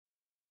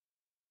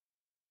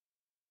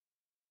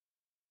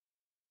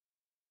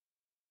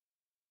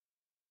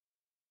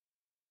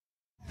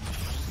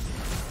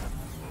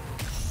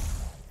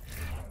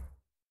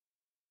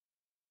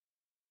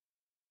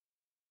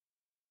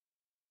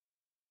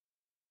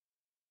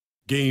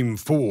Game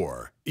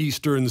 4,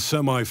 Eastern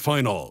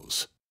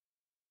Semifinals.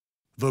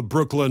 The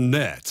Brooklyn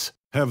Nets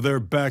have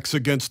their backs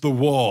against the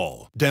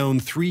wall,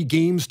 down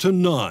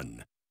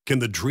 3-0. Can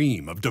the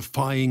dream of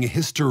defying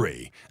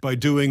history by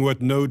doing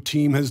what no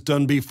team has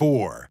done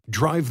before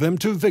drive them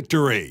to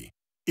victory?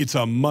 It's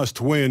a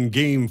must-win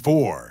Game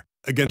 4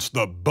 against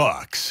the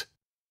Bucks.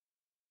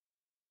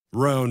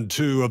 Round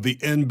 2 of the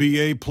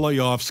NBA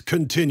playoffs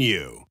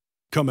continue.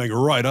 Coming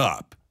right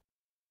up.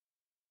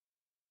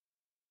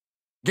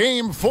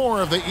 Game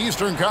 4 of the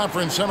Eastern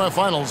Conference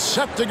semifinals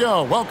set to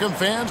go. Welcome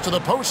fans to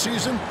the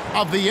postseason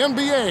of the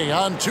NBA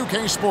on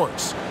 2K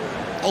Sports.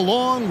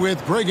 Along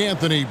with Greg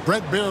Anthony,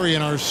 Brett Barry,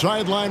 and our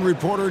sideline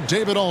reporter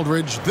David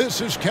Aldridge,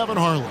 this is Kevin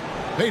Harlan.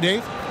 Hey,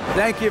 Dave.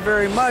 Thank you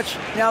very much.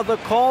 Now the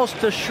calls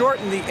to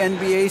shorten the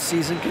NBA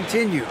season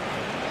continue.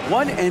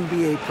 One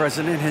NBA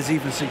president has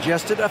even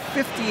suggested a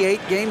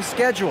 58-game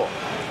schedule.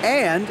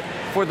 And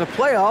for the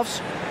playoffs,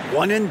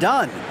 one and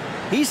done.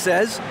 He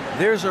says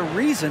there's a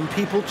reason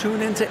people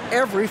tune into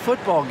every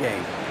football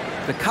game.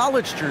 The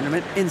college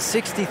tournament in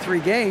 63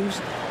 games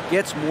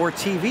gets more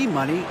TV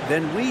money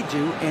than we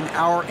do in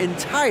our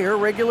entire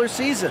regular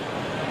season.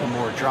 The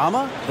more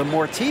drama, the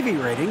more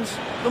TV ratings,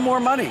 the more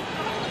money.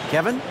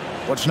 Kevin?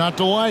 What's not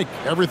to like?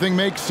 Everything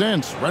makes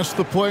sense. Rest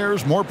the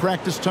players, more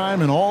practice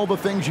time, and all the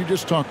things you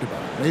just talked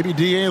about. Maybe,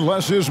 DA,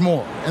 less is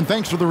more. And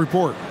thanks for the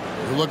report.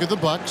 You look at the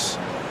Bucks,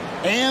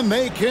 and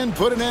they can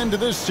put an end to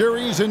this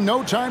series in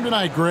no time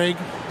tonight, Greg.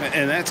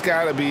 And that's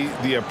got to be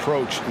the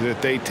approach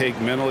that they take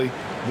mentally.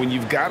 When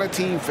you've got a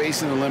team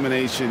facing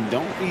elimination,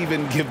 don't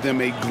even give them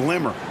a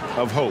glimmer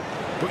of hope.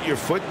 Put your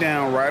foot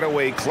down right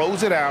away,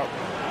 close it out,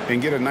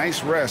 and get a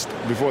nice rest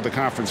before the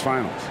conference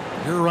finals.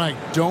 You're right.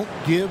 Don't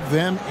give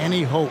them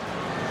any hope.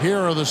 Here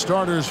are the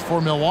starters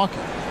for Milwaukee.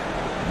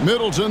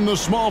 Middleton, the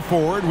small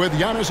forward, with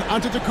Giannis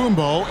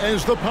Antetokounmpo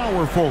as the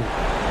power forward.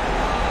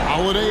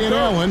 Holiday and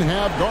Allen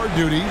have guard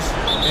duties,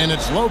 and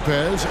it's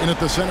Lopez in at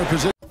the center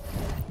position.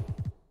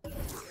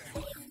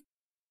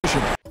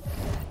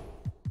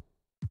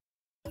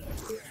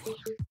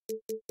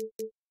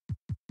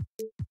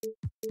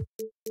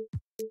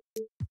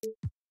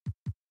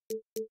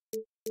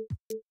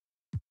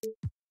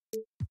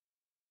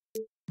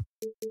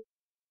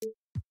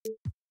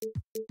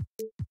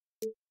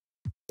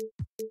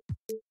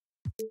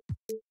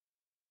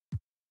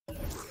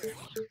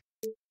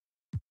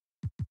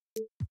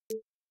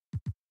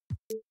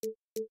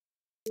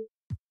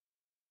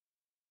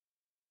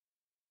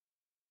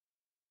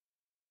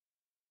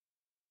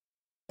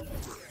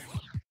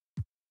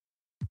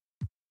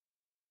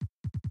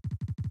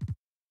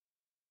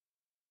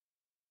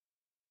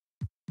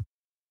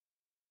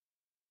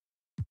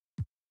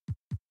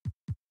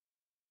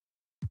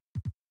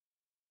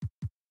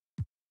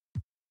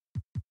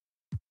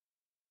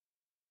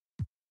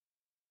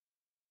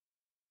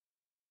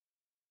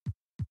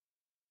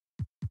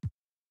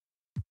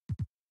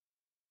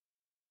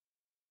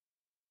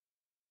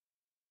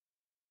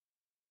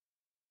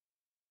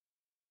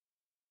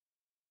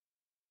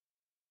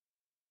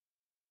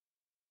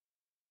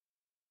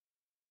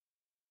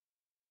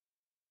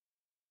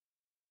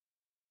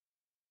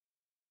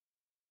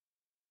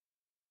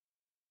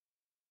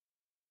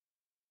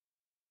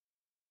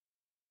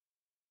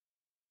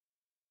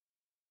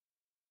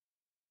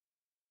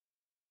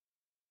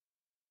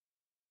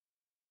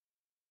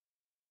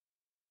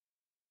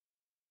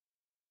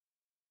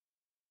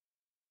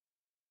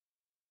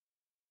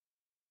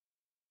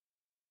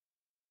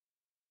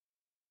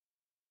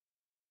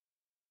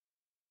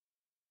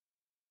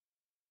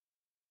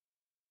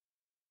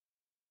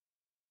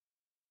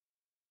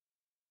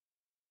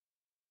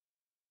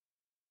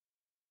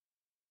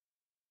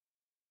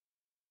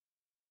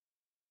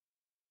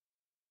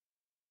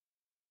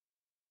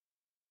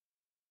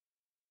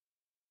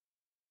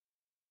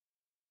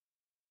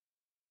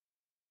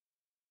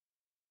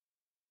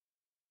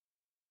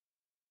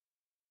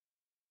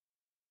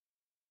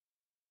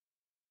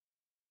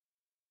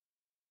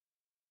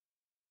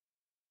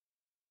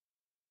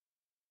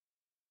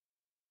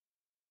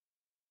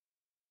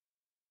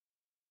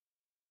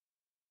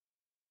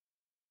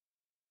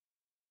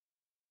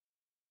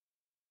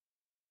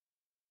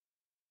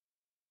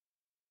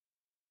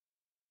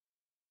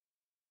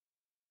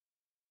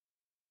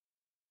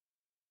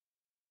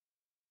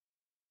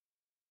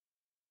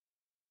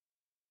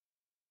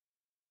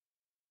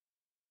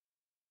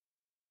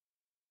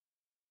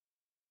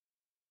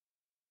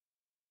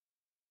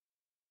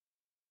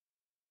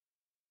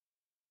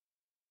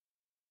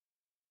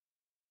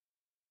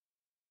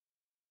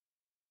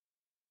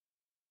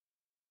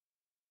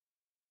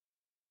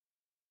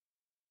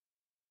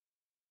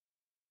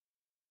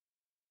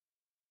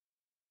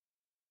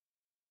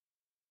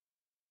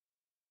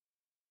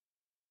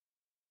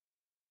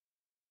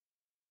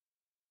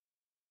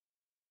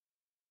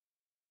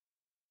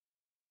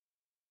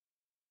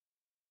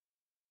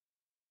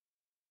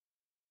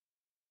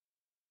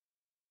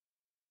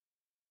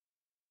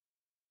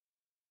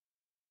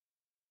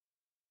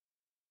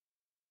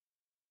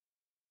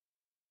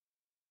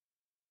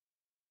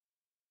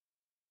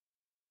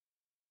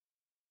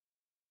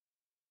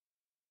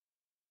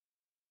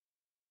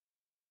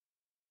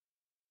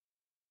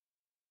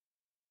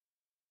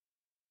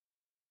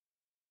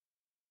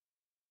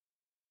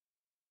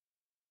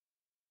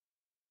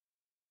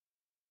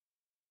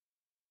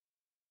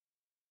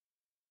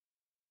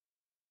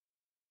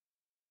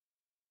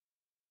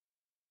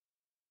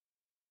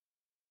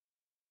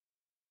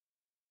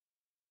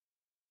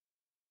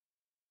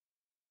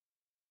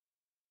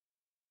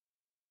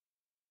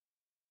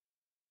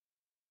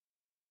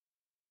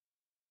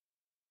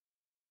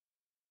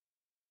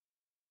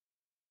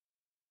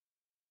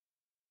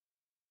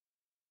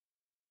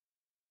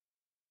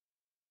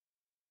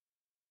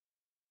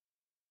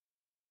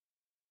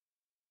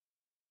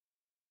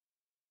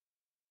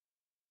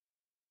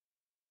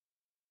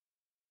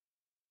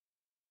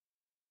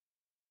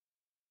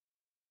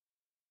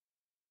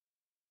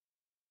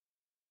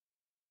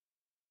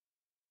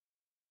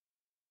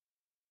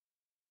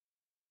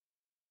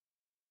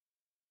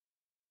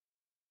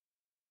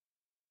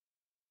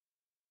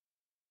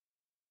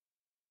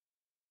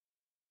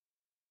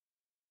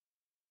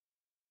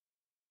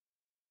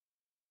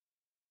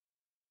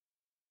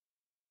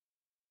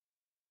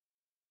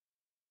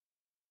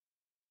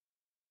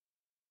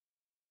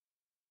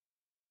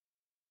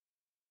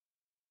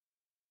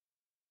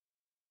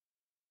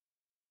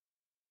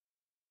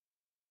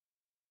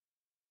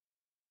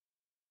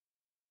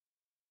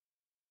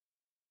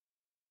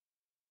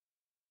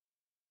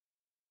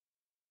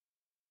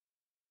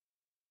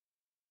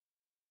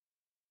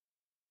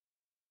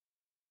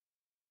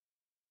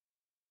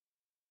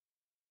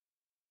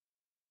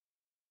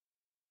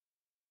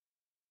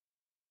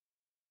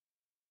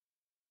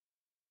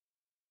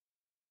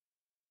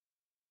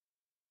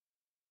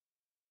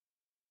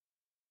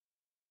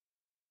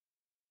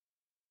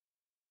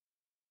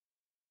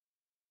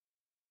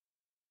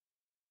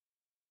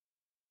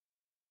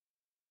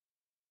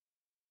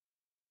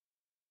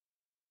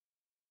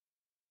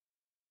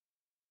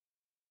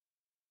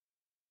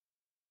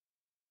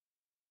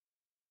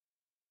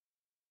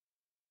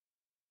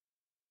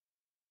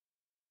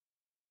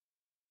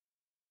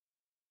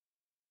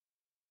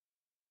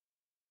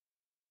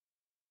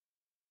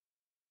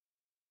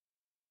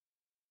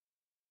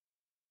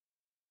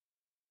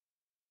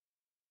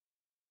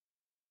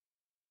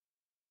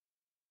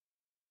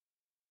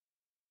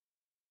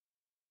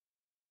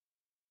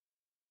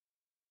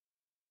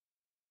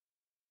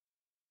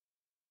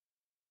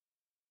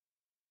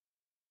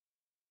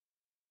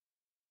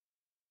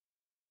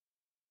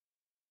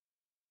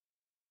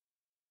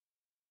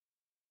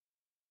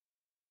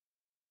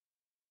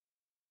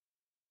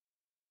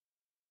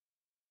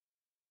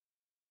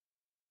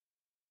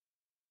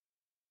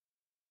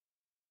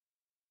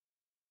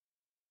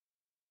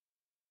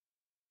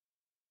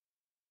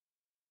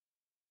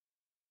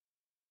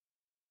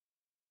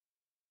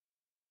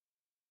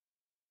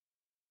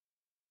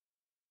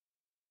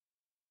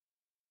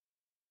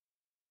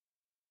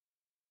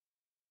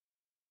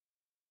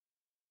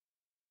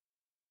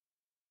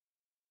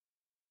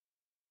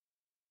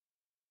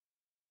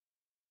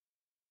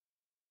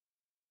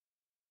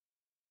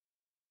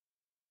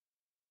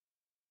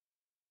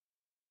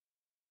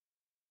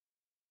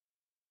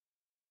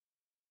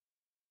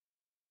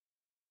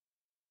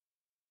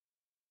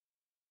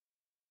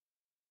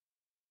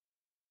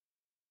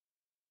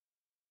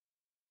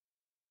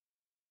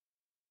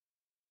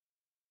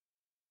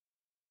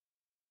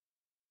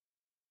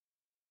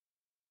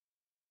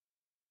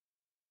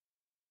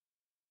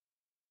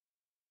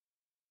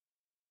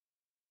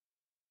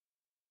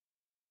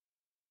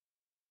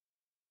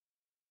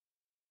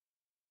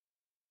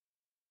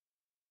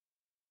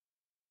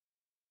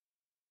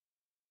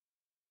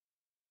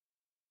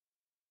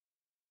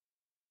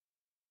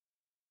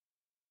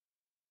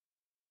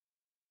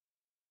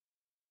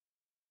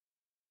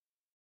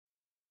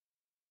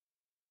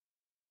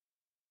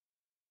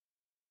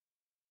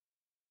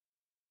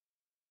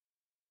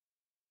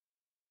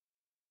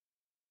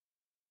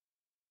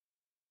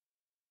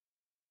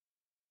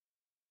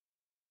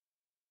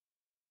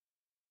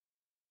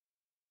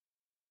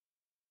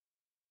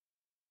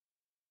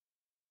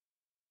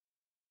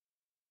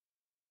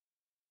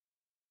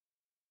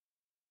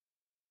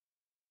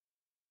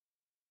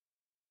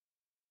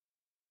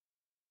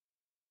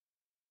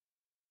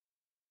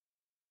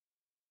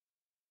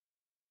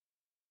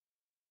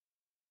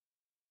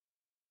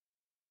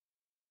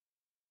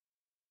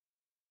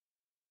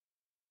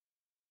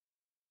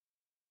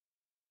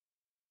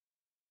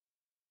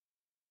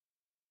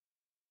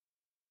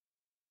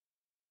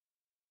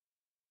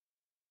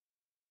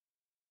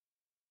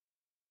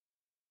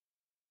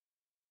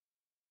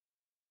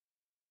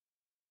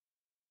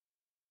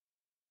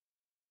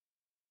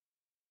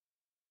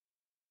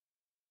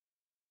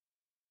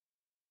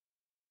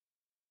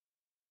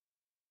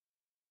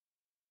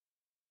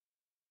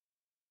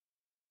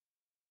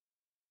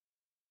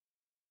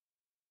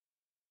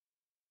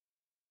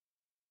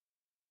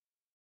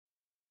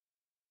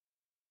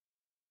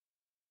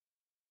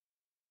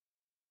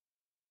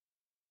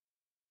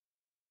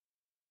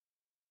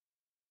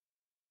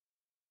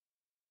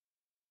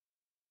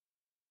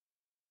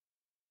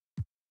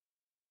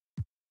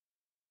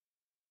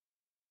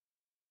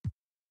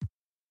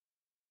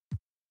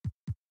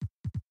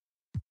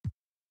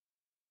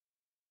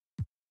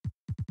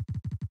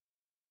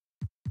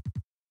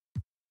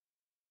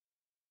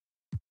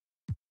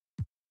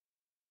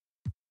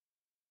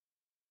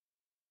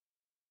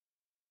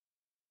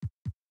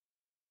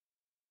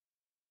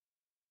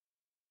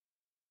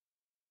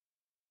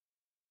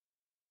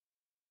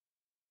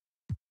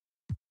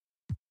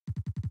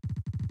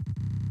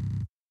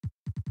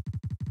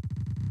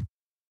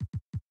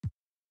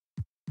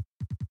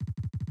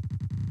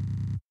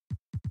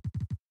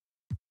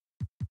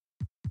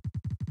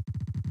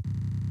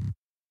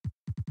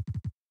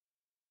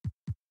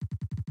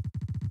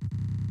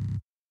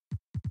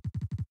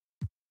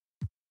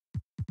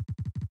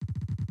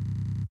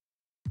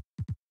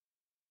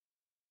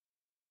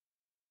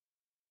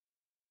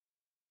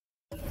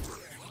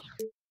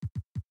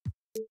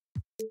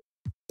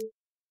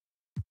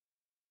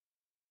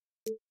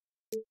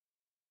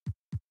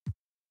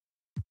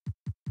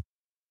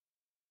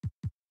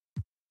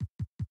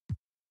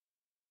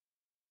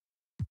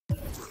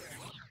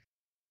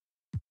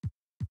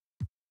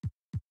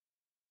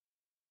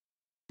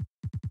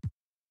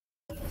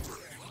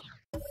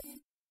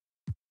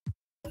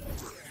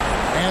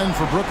 And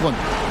for Brooklyn,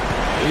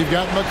 we've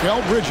got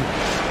Mikal Bridges.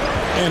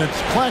 And it's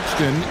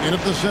Claxton in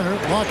at the center,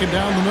 locking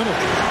down the middle.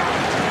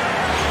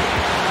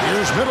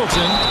 Here's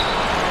Middleton.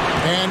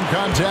 And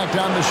contact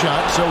on the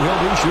shot, so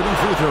he'll be shooting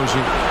free throws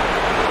here.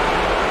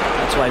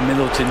 That's why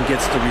Middleton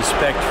gets the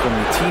respect from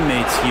the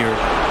teammates here.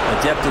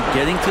 Adept at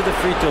getting to the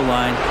free throw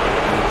line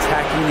and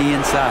attacking the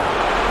inside.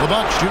 The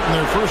Bucks shooting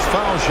their first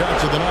foul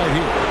shots of the night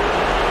here.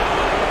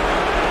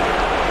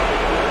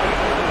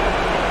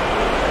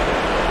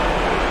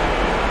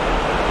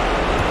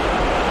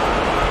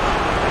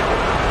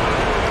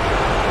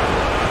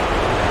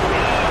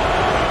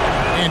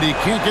 And he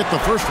can't get the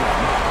first one.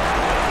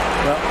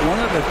 Well, one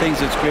of the things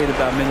that's great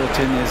about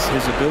Middleton is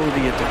his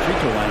ability at the free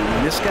throw line. I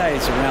mean, this guy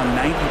is around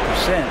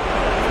 90%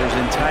 for his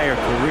entire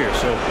career,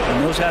 so he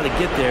knows how to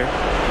get there,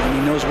 and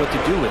he knows what to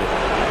do with it.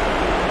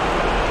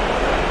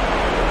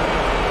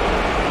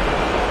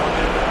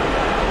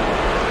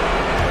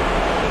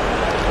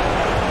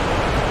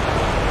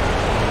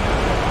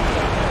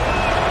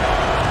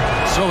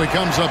 So he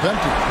comes up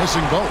empty,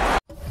 missing both.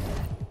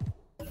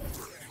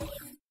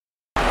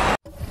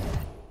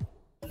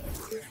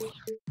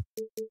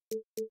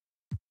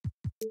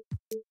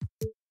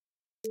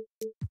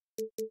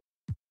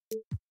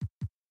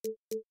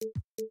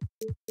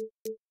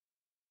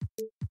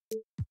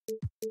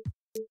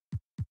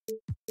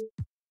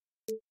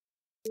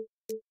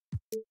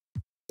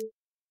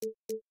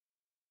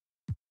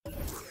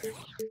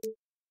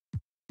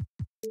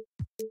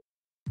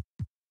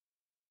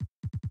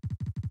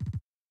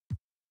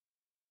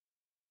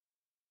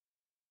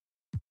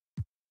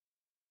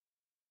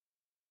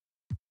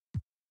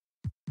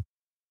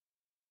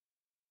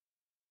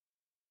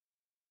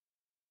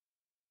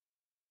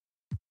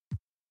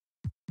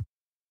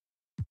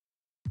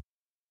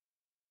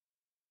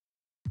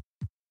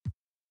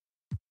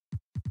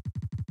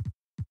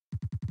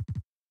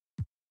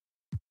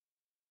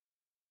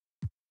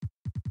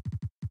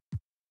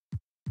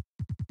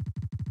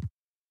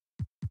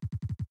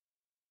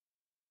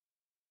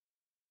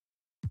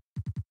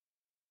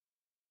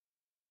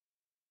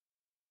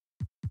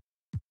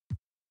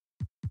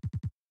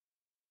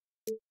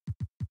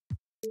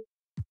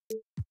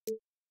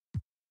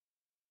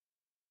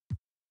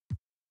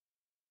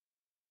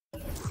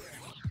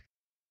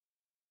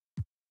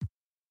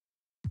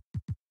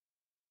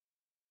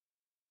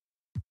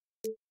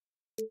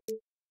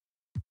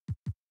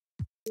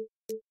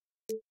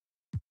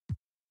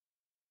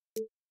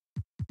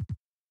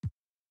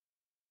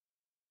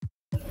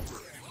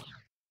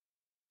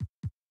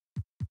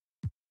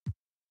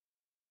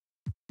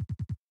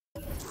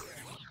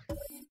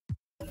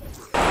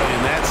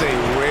 And that's a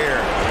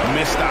rare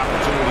missed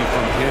opportunity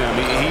from him.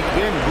 He'd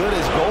been good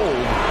as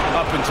gold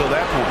up until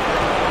that point.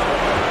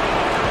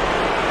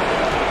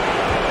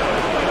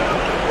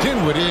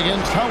 Dinwiddie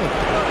against Howard.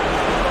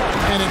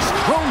 And it's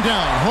thrown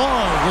down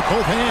hard with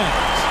both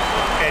hands.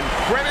 And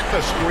credit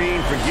the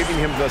screen for giving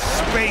him the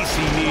space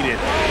he needed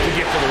to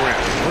get to the rim.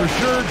 For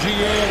sure,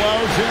 GA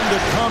allows him to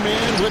come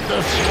in with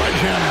the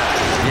sledgehammer.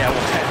 Yeah,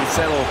 well, you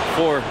settle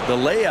for the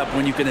layup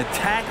when you can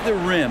attack the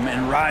rim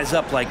and rise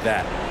up like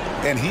that.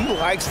 And he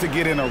likes to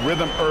get in a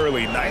rhythm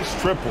early. Nice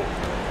triple.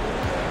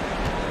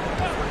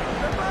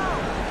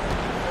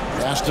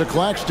 Pass to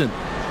Claxton.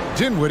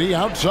 Dinwiddie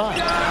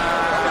outside.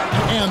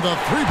 And the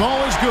three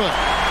ball is good.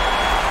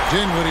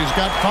 Dinwiddie's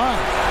got 5.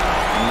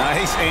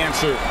 Nice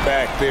answer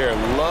back there.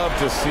 Love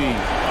to see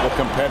the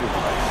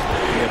competitiveness.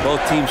 Yeah,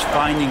 both teams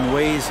finding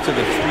ways to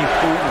the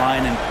three-point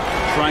line and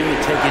trying to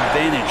take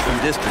advantage from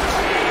distance.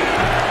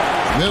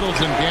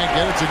 Middleton can't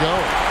get it to go.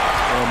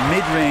 Well,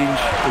 mid-range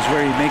is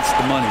where he makes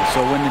the money.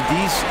 So when the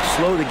D's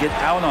slow to get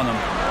out on him,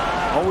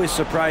 always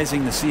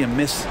surprising to see him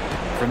miss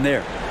from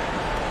there.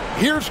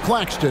 Here's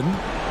Claxton.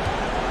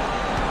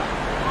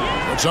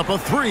 Puts up a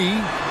 3.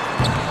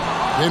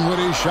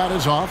 Dinwiddie's shot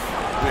is off.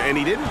 And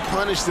he didn't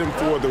punish them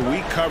for the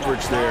weak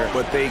coverage there,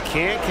 but they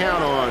can't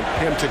count on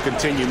him to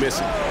continue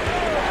missing.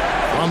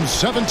 From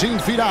 17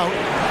 feet out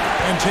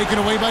and taken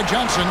away by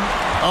Johnson.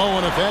 Oh,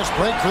 and a fast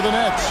break for the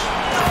Nets.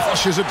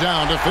 Flushes it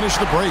down to finish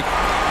the break.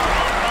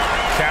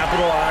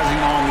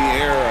 Capitalizing on the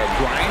era,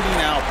 grinding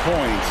out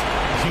points.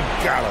 You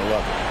gotta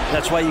love it.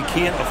 That's why you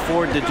can't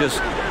afford to just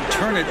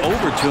turn it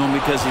over to him,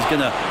 because he's going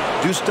to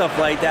do stuff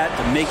like that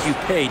to make you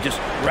pay just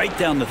right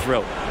down the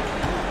throat.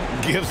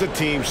 Gives the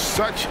team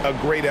such a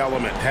great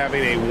element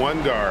having a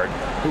one guard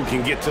who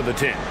can get to the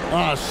 10.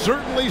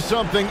 Certainly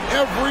something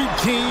every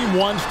team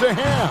wants to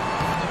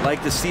have.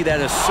 Like to see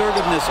that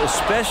assertiveness,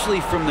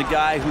 especially from the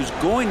guy who's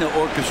going to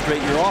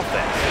orchestrate your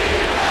offense.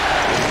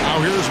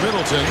 Now here's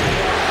Middleton.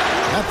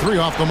 That 3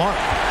 off the mark.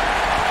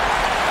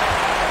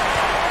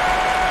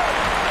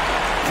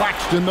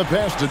 Claxton the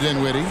pass to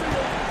Dinwiddie.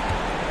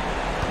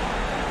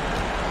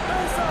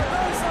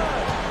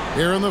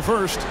 Here in the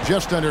first,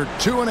 just under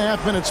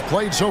 2.5 minutes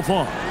played so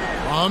far.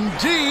 From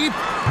deep.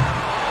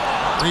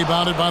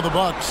 Rebounded by the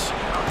Bucks.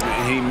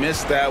 He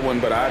missed that one,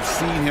 but I've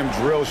seen him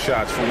drill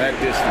shots from that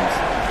distance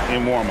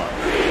in warm-up.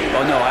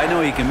 Oh, no, I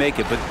know he can make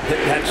it, but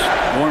that's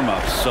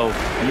warm-up, so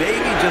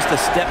maybe just a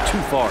step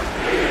too far.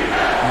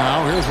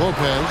 Now here's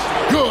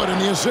Lopez. Good,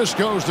 and the assist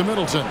goes to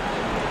Middleton.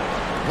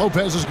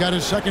 Lopez has got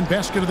his second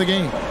basket of the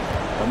game.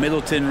 Well,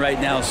 Middleton right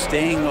now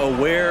staying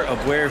aware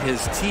of where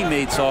his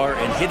teammates are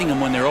and hitting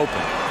them when they're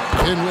open.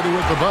 Dinwiddie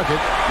with the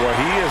bucket. Well,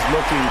 he is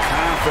looking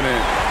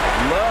confident.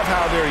 Love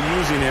how they're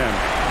using him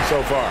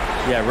so far.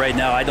 Yeah, right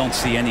now I don't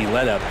see any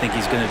let up. I think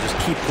he's going to just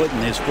keep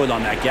putting his foot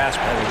on that gas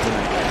pedal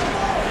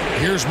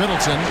tonight. Here's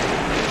Middleton.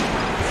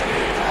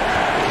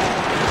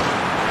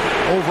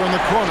 Over in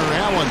the corner,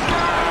 Allen.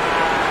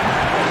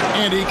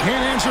 And he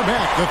can't answer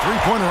back. The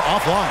three-pointer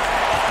offline.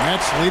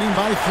 Nets leading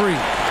by 3.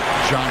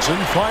 Johnson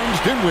finds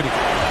Dinwiddie.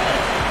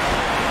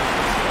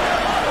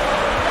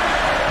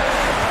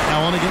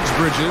 Allen against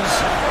Bridges.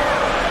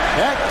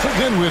 Back to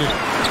Dinwiddie.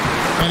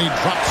 And he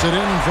drops it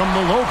in from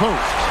the low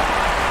post.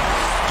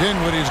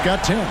 Dinwiddie's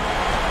got 10.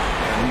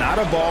 Not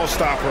a ball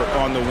stopper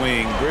on the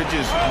wing.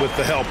 Bridges with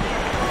the help.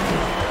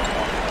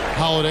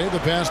 Holiday, the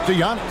pass to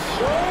Giannis.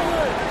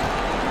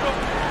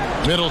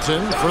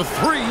 Middleton for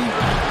 3.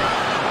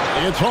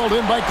 It's hauled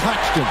in by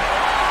Claxton.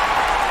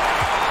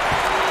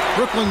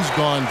 Brooklyn's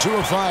gone 2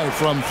 of 5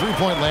 from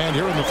three-point land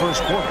here in the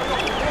first quarter.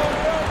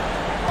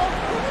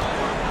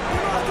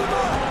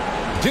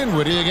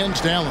 Dinwiddie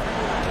against Allen.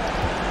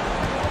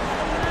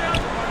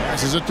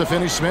 Passes it to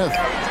Finney-Smith.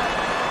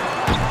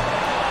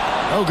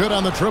 No good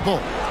on the triple.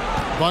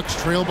 Bucks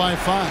trail by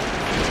 5.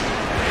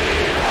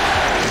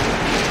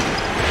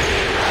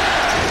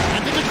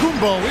 And to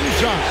Kumbo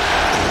inside.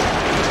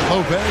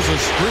 Lopez a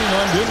screen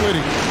on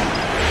Dinwiddie.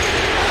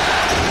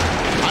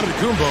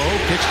 Kumbo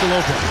kicks to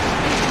Lopez.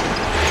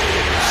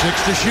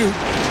 6 to shoot.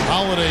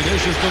 Holiday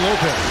dishes to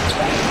Lopez.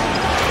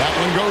 That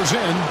one goes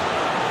in.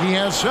 He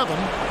has 7.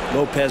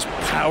 Lopez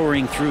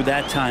powering through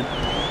that time.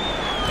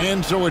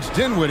 And so it's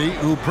Dinwiddie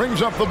who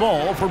brings up the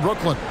ball for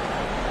Brooklyn.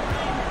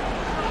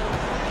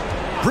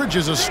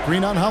 Bridges a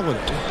screen on Holiday.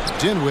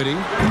 Dinwiddie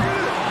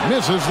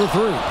misses the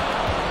 3.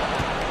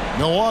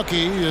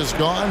 Milwaukee is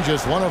gone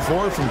just 1 of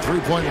 4 from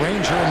three-point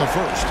range here in the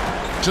first.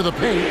 To the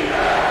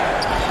paint.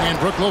 And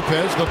Brook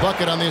Lopez, the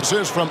bucket on the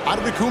assist from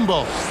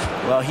Antetokounmpo.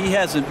 Well, he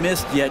hasn't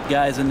missed yet,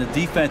 guys, and the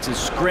defense is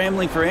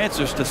scrambling for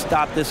answers to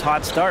stop this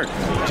hot start.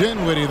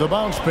 Dinwiddie, the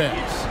bounce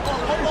pass.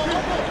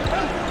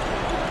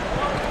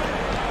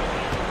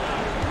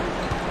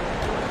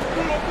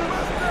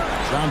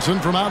 Johnson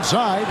from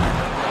outside.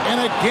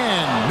 And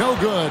again, no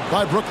good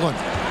by Brooklyn.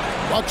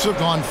 Bucks have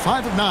gone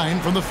 5 of 9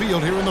 from the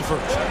field here in the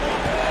first.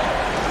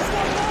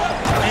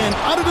 And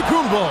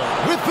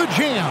Antetokounmpo with the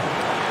jam.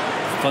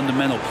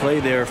 Fundamental play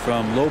there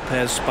from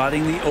Lopez,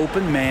 spotting the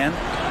open man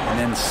and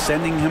then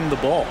sending him the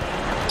ball.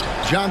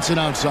 Johnson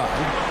outside.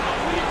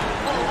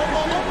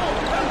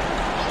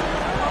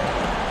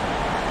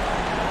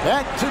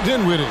 Back to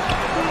Dinwiddie.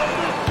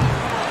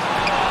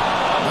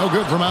 No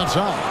good from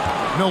outside.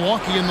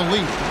 Milwaukee in the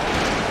lead.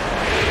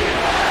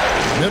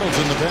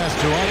 Middleton the pass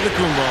to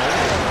Antetokounmpo.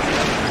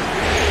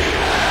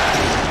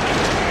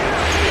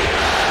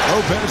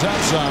 Lopez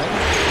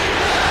outside.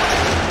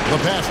 The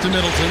pass to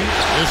Middleton.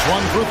 This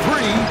one for 3.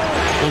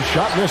 The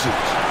shot misses.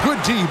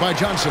 Good D by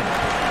Johnson.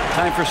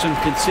 Time for some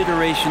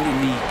consideration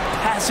in the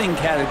passing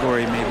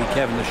category, maybe,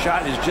 Kevin. The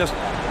shot is just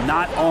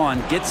not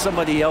on. Get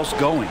somebody else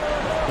going.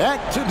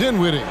 Back to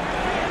Dinwiddie.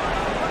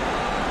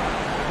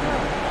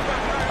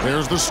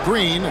 There's the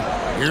screen.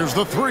 Here's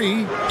the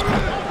 3.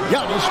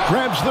 Giannis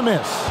grabs the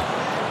miss.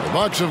 The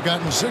Bucks have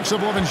gotten 6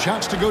 of 11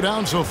 shots to go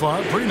down so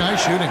far. Pretty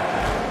nice shooting.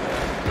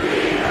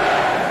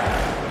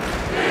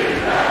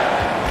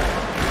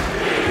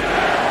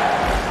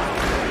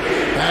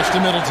 Pass to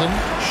Middleton.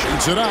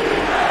 Shoots it up.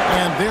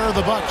 And there are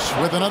the Bucks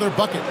with another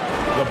bucket.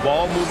 The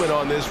ball movement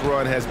on this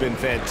run has been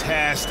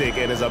fantastic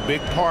and is a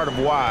big part of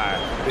why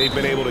they've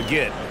been able to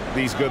get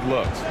these good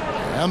looks.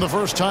 And the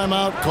first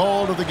timeout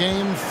called of the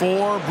game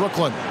for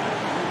Brooklyn.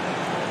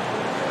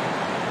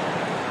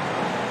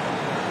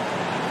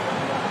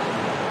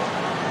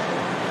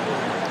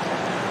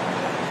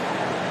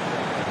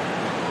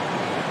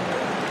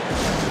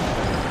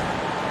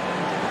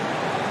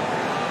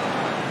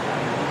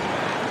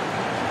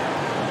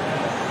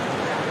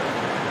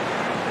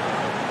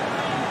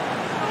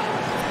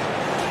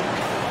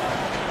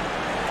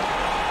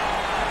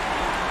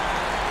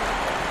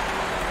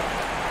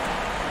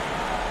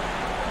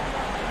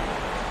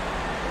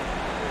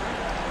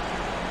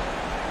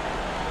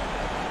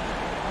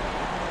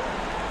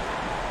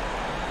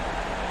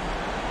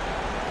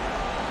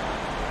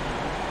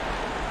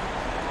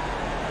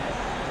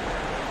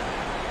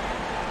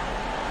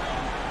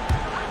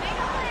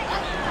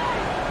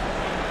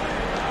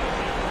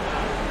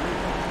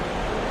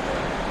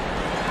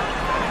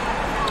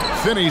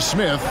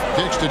 Finney-Smith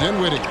kicks to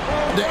Dinwiddie.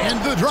 To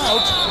end the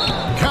drought,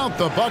 count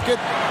the bucket,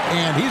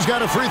 and he's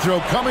got a free throw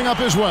coming up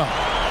as well.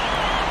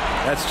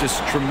 That's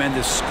just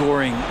tremendous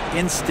scoring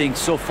instinct.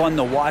 So fun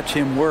to watch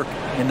him work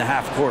in the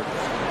half court.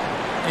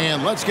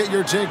 And let's get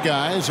your take,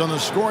 guys, on the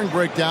scoring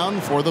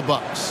breakdown for the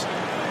Bucks.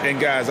 And,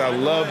 guys, I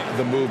love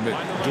the movement.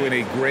 Doing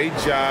a great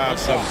job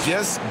of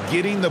just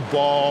getting the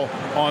ball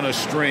on a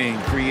string,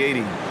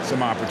 creating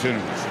some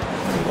opportunities.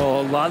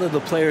 Well, a lot of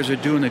the players are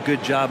doing a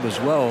good job as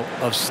well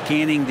of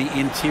scanning the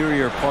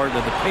interior part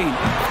of the paint.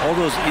 All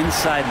those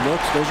inside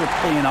looks, those are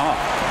paying off.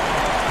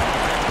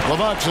 The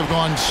Bucks have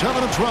gone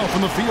 7 of 12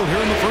 from the field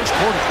here in the first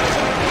quarter.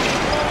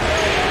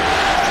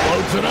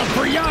 Loads it up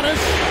for Giannis.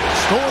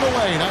 Stored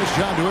away. Nice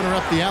job to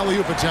interrupt the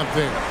alley-oop attempt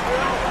there.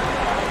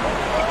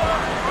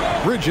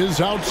 Bridges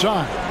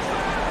outside.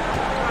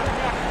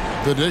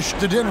 The dish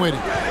to Dinwiddie.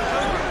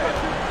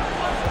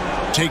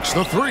 Takes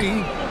the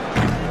three.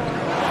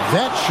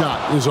 That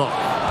shot is off.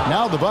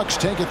 Now the Bucks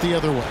take it the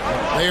other way.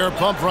 They are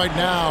pumped right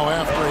now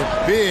after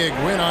a big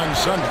win on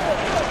Sunday.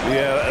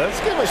 Yeah, let's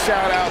give a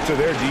shout out to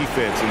their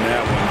defense in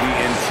that one. The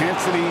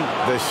intensity,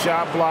 the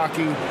shot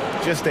blocking,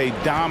 just a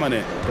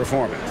dominant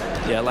performance.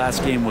 Yeah,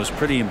 last game was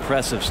pretty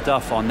impressive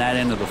stuff on that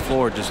end of the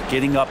floor, just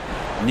getting up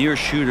near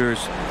shooters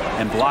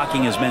and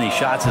blocking as many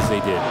shots as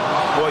they did.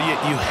 Well,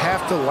 you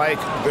have to like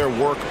their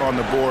work on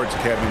the boards,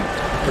 Kevin,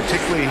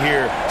 particularly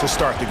here to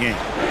start the game.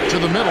 To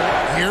the middle,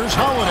 here's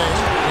Holiday,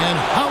 and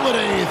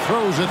Holiday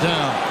throws it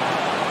down.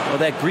 Well,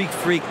 that Greek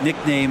Freak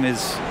nickname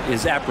is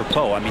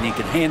apropos. I mean, he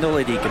can handle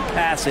it, he can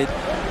pass it.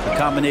 A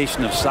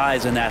combination of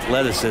size and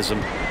athleticism.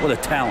 What a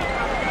talent.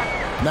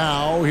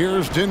 Now,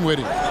 here's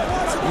Dinwiddie.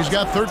 He's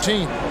got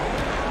 13.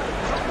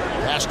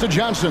 Pass to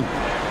Johnson.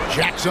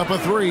 Jacks up a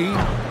three.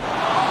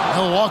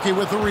 Milwaukee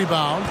with the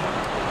rebound.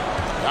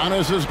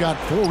 Giannis has got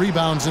 4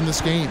 rebounds in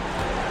this game.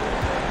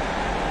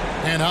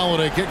 And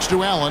Holiday kicks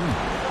to Allen.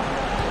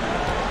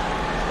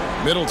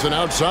 Middleton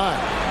outside.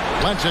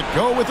 Lets it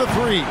go with the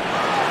three.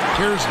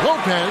 Here's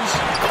Lopez.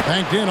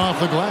 Banked in off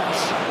the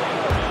glass.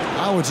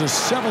 Now it's a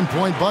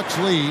 7-point Bucks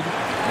lead.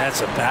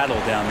 That's a battle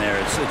down there.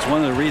 It's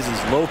one of the reasons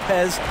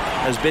Lopez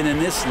has been in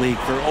this league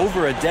for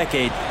over a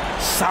decade.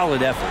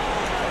 Solid effort.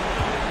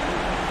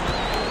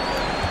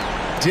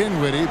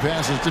 Dinwiddie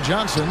passes to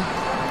Johnson.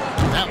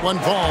 That one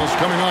falls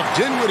coming off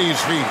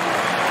Dinwiddie's feet.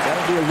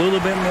 Got to be a little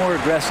bit more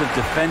aggressive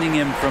defending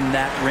him from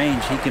that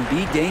range. He can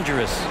be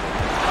dangerous.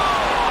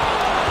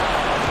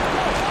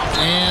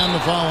 And the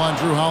foul on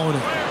Drew Holiday.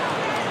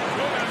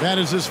 That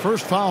is his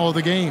first foul of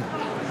the game.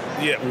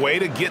 Yeah, way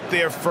to get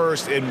there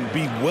first and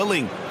be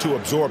willing to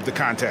absorb the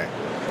contact.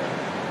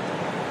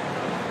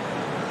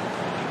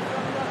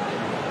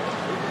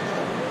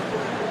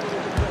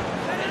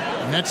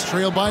 Nets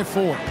trail by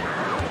 4.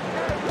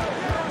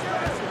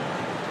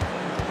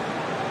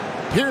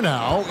 Here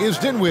now is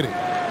Dinwiddie.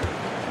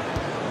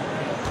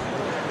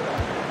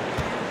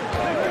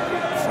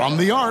 From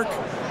the arc.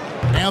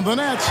 And the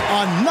Nets,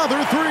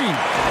 another three.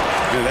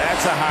 Yeah,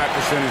 that's a high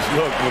percentage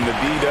look when the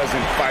D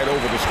doesn't fight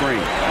over the screen.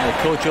 And the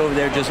coach over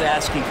there just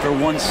asking for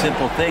one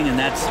simple thing, and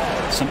that's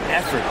some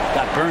effort.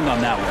 Got burned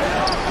on that one.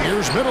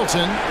 Here's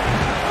Middleton.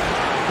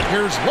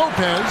 Here's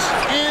Lopez.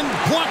 And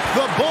blocked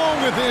the ball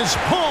with his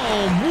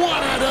palm. What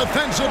a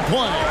defensive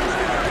play.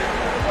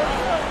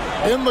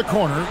 In the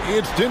corner,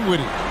 it's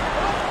Dinwiddie.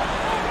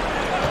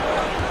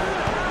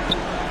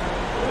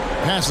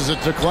 Passes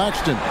it to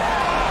Claxton.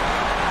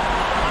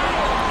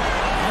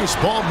 Nice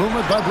ball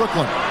movement by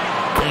Brooklyn.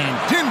 And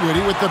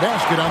Dinwiddie with the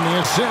basket on the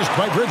assist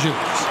by Bridges.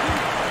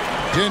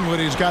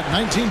 Dinwiddie's got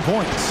 19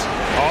 points.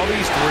 All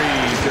these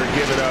threes they're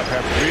giving up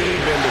have really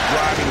been the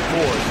driving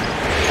force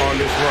on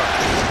this run.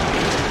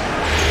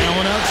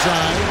 Allen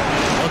outside,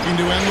 looking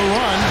to end the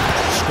run.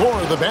 Score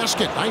the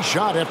basket. Nice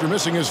shot after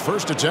missing his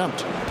first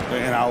attempt.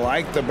 And I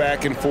like the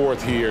back and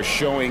forth here,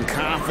 showing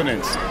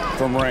confidence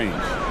from range.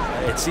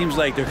 It seems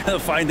like they're going to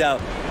find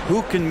out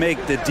who can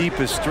make the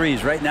deepest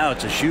threes. Right now,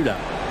 it's a shootout.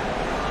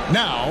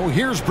 Now,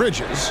 here's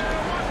Bridges.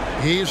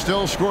 He's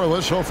still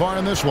scoreless so far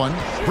in this one.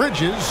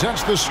 Bridges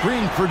sets the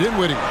screen for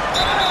Dinwiddie.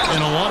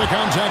 And a lot of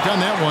contact on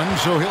that one,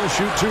 so he'll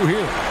shoot 2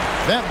 here.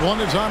 That one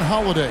is on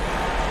Holiday.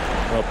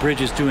 Well,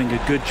 Bridges doing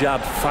a good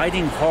job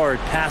fighting hard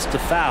past the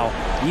foul,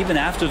 even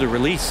after the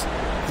release.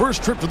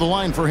 First trip to the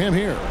line for him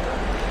here.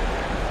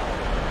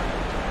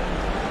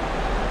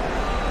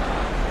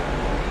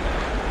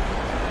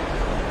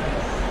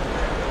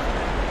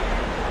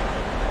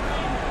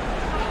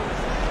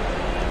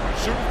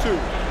 Shoot 2.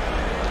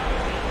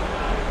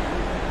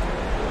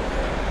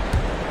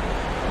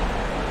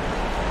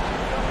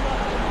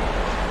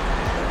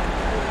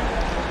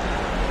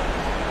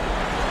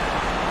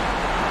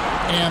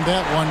 And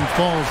that one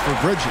falls for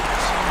Bridges.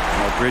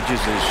 Well, Bridges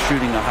is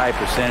shooting a high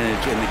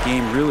percentage, and the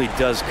game really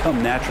does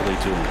come naturally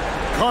to him.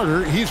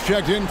 Carter, he's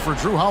checked in for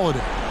Drew Holiday.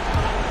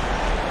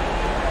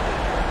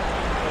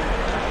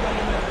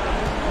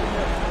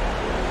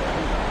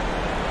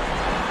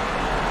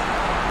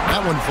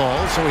 That one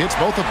falls, so he hits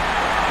both of them.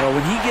 Well,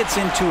 when he gets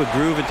into a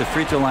groove at the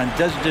free throw line, it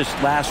doesn't just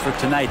last for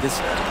tonight.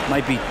 This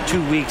might be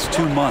 2 weeks,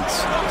 2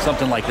 months,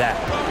 something like that.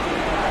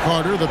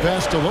 Carter, the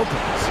pass to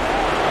Lopez.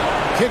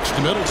 Kicks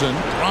to Middleton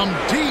from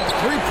deep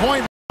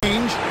three-point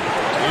range.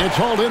 It's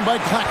hauled in by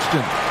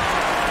Claxton.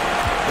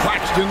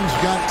 Claxton's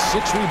got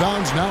 6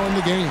 rebounds now in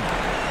the game.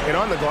 And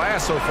on the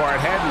glass so far,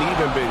 it hadn't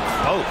even been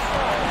close.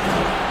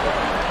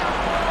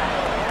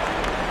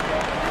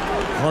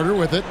 Carter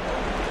with it.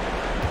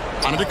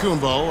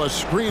 Antetokounmpo, a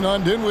screen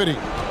on Dinwiddie.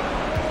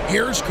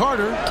 Here's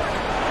Carter,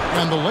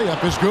 and the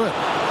layup is good.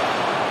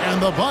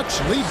 And the Bucks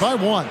lead by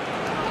 1.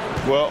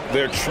 Well,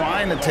 they're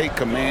trying to take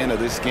command of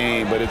this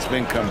game, but it's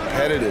been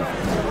competitive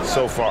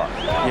so far.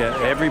 Yeah,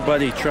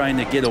 everybody trying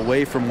to get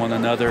away from one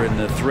another, and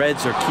the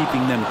threads are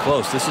keeping them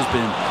close. This has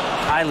been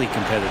highly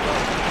competitive.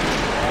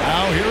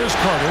 Now here is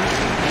Carter.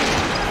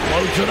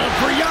 Floats it up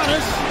for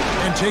Giannis.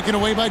 And taken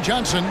away by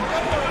Johnson.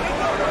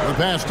 The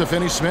pass to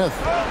Finney-Smith.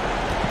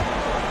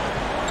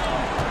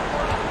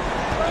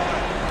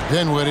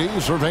 Dinwiddie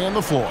surveying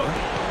the floor.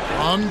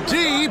 From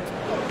deep.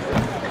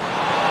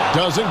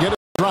 Doesn't get a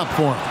drop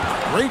for him.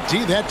 Great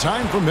D that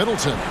time from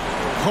Middleton.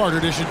 Carter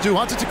dishes to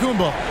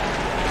Antetokounmpo.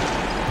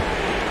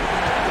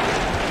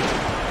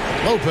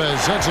 Lopez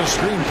sets a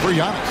screen for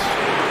Giannis.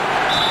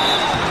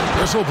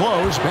 Whistle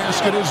blows.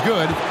 Basket is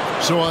good.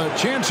 So a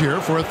chance here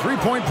for a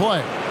three-point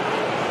play.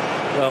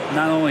 Well,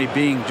 not only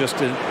being just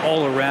an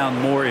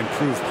all-around more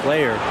improved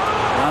player,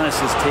 Giannis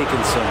has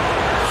taken some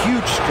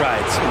huge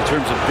strides in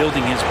terms of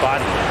building his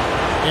body.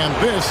 And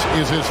this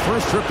is his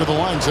first trip to the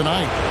line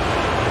tonight.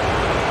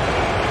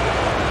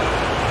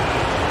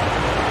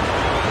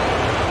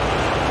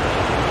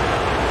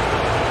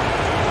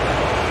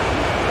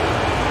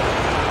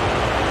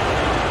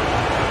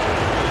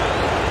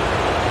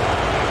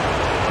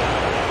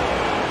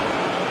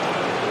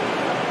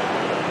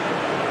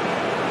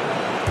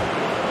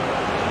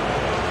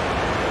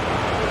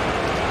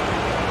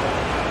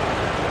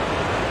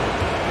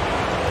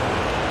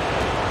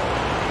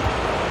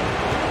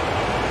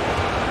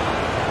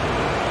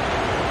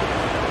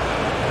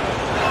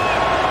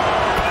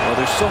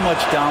 So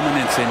much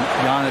dominance in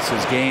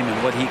Giannis's game and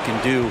what he can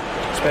do,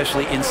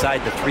 especially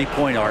inside the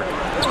three-point arc.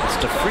 It's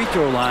the free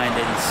throw line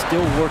that he's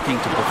still working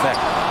to perfect.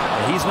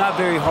 He's not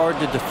very hard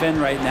to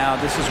defend right now.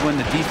 This is when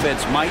the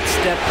defense might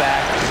step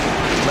back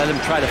and let him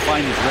try to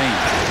find his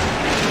range.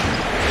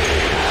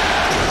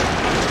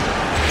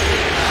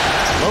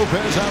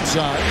 Lopez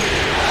outside.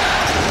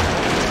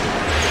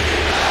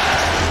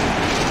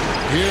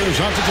 Here's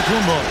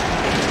Antetokounmpo.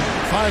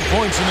 5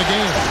 points in the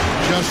game.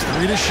 Just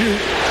 3 to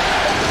shoot.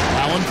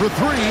 Allen for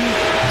 3.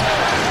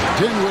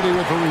 Dinwiddie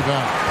with the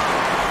rebound.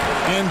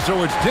 And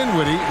so it's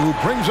Dinwiddie who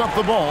brings up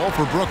the ball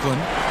for Brooklyn,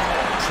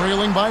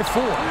 trailing by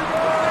 4.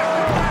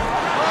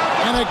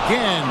 And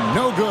again,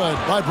 no good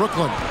by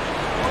Brooklyn.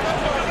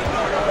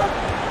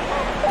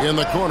 In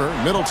the corner,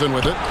 Middleton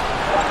with it.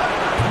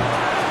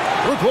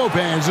 Brook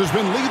Lopez has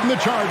been leading the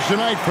charge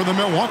tonight for the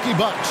Milwaukee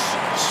Bucks.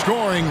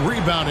 Scoring,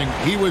 rebounding.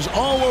 He was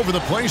all over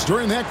the place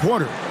during that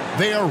quarter.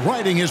 They are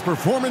riding his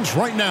performance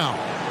right now.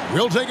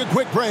 We'll take a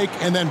quick break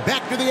and then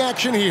back to the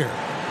action here.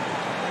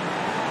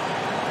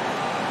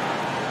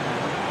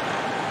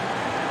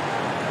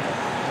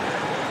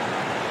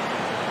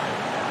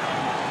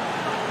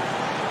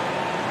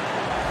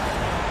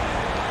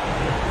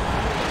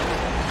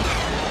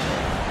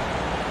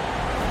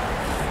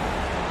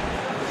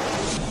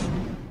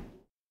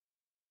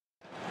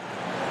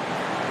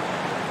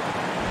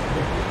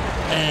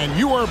 And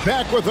you are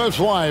back with us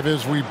live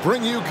as we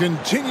bring you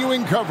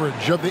continuing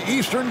coverage of the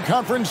Eastern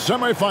Conference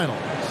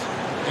semifinals.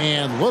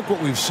 And look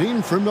what we've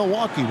seen from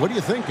Milwaukee. What do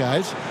you think,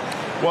 guys?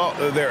 Well,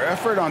 their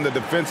effort on the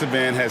defensive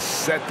end has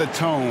set the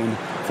tone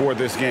for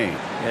this game.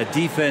 Yeah,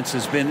 defense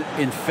has been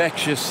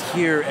infectious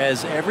here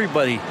as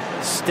everybody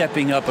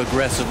stepping up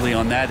aggressively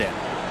on that end.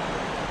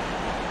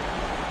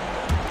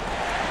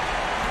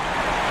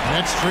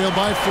 Nets trail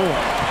by 4.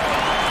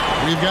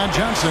 We've got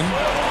Johnson,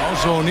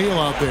 also O'Neal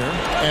out there,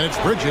 and it's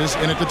Bridges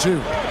in at the 2.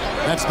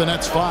 That's the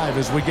Nets 5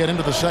 as we get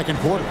into the second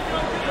quarter.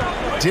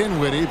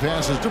 Dinwiddie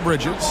passes to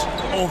Bridges.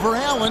 Over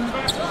Allen.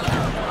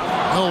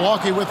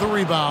 Milwaukee with the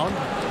rebound.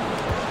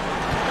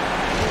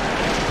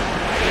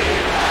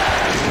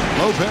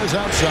 Lopez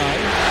outside.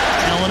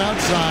 Allen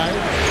outside.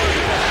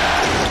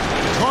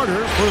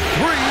 Carter for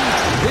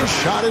 3. His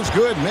shot is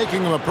good,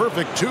 making him a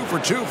perfect 2 for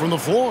 2 from the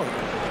floor.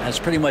 That's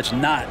pretty much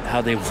not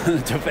how they want to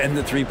defend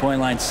the three-point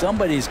line.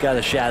 Somebody's got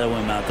to shadow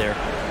him out there.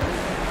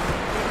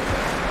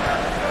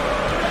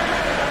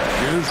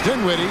 Here's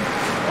Dinwiddie.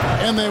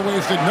 And they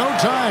wasted no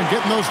time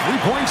getting those 3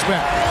 points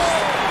back.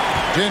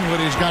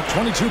 Dinwiddie's got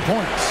 22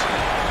 points.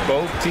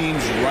 Both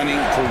teams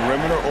running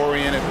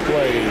perimeter-oriented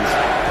plays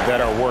that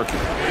are working.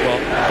 Well,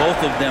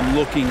 both of them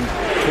looking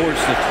towards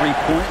the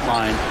three-point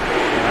line.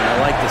 And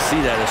I like to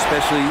see that,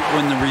 especially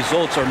when the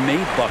results are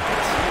made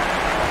buckets.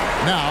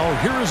 Now,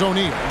 here is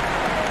O'Neal.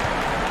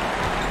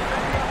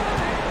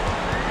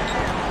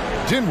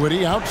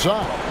 Dinwiddie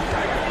outside.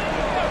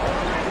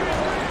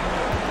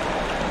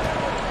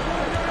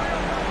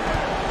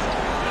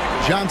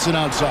 Johnson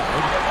outside.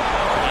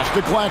 Pass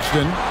to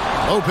Claxton.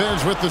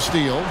 Lopez with the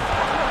steal.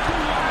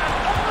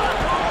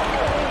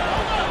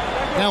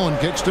 Allen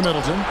kicks to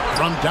Middleton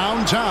from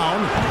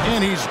downtown,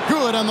 and he's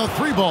good on the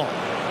 3-ball.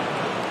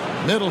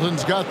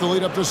 Middleton's got the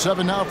lead up to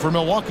 7 now for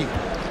Milwaukee.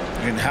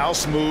 And how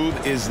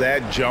smooth is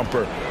that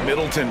jumper?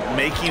 Middleton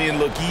making it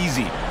look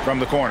easy from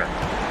the corner.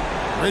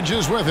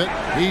 Bridges with it.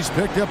 He's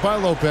picked up by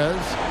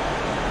Lopez.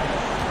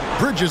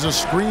 Bridges a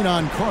screen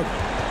on Carter.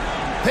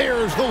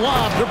 There's the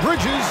lob to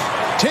Bridges.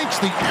 Takes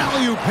the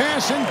alley-oop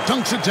pass and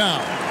dunks it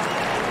down.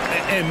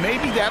 And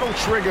maybe that'll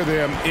trigger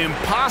them.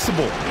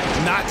 Impossible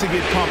not to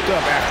get pumped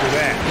up after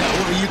that. Yeah,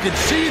 well, you could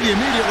see the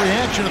immediate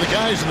reaction of the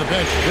guys in the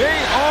bench. They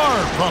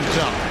are pumped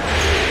up.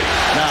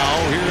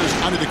 Now, here's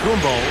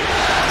Antetokounmpo.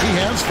 He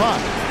has 5.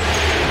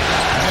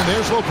 And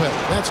there's Lopez.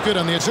 That's good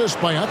on the assist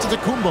by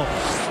Antetokounmpo.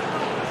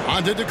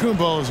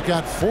 Antetokounmpo's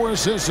got 4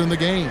 assists in the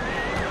game.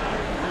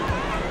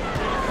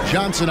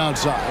 Johnson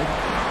outside.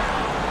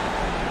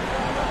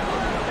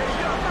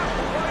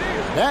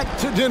 Back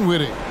to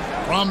Dinwiddie.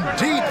 From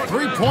deep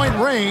three-point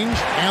range,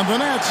 and the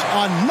Nets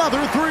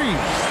another 3.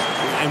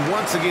 And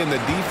once again, the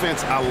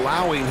defense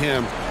allowing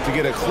him to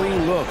get a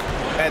clean look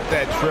at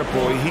that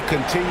triple. He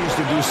continues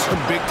to do some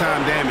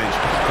big-time damage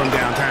from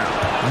downtown.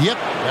 Yep,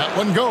 that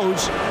one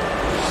goes.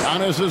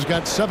 Giannis has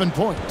got 7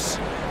 points.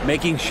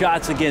 Making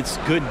shots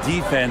against good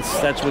defense,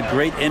 that's what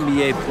great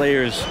NBA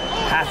players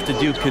have to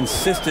do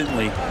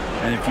consistently.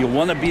 And if you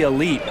want to be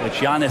elite, which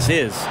Giannis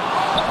is,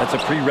 that's a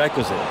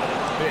prerequisite.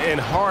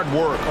 And hard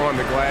work on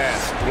the glass.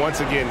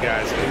 Once again,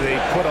 guys, they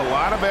put a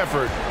lot of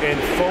effort and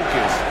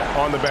focus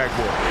on the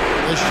backboard.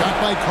 The shot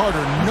by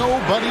Carter,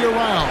 nobody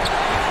around.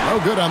 No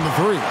good on the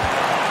 3.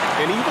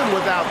 And even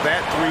without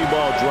that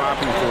 3-ball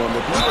dropping for him,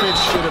 the defense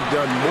should have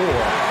done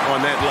more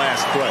on that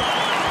last play.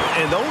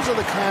 And those are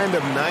the kind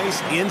of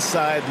nice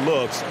inside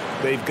looks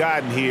they've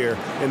gotten here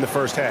in the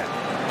first half.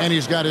 And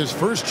he's got his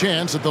first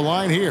chance at the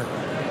line here.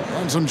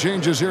 And some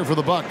changes here for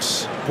the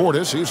Bucks.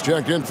 Portis, he's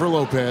checked in for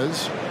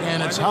Lopez.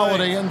 And it's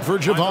Holiday in for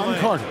Javon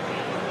Carter.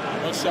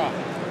 Good shot.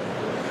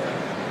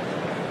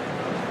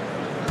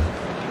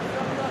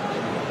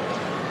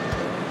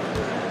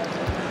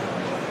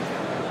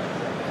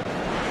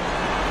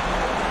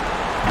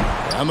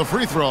 And the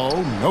free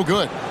throw, no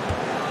good.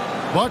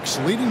 Bucks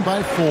leading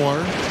by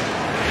 4.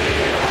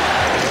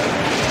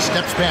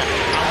 Steps back.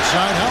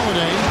 Outside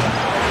Holiday.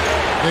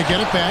 They get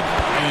it back.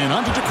 And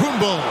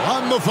Antetokounmpo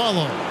on the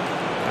follow.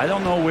 I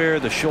don't know where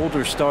the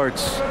shoulder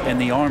starts and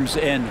the arms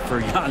end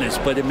for Giannis,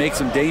 but it makes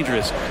him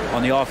dangerous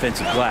on the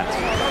offensive glass.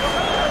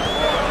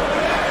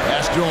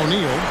 Pass to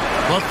O'Neal.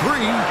 The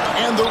 3.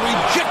 And the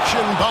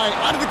rejection by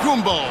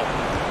Antetokounmpo.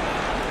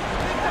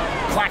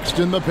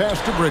 Claxton the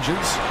pass to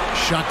Bridges.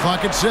 Shot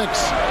clock at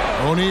 6.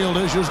 O'Neal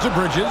dishes to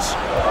Bridges.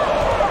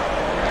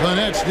 The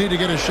Nets need to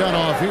get a shot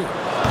off here.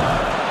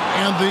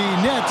 And the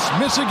Nets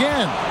miss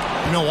again.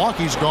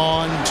 Milwaukee's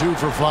gone 2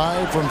 for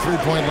 5 from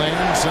three-point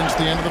land since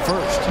the end of the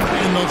first.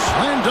 In the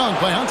slam dunk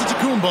by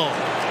Antetokounmpo.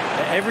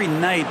 Every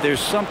night there's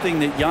something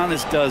that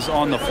Giannis does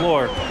on the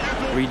floor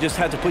where you just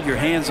have to put your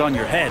hands on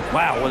your head.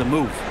 Wow, what a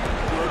move.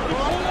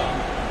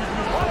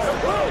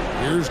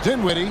 Here's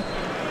Dinwiddie.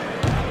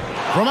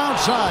 From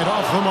outside,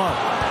 off the mark.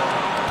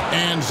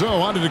 And so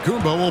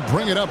Antetokounmpo will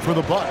bring it up for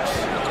the Bucks.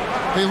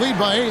 They lead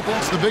by 8.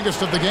 That's the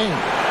biggest of the game.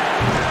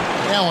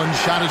 Allen's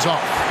shot is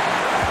off.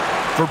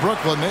 For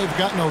Brooklyn, they've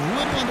gotten a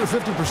little under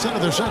 50%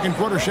 of their second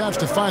quarter shots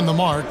to find the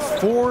mark.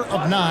 4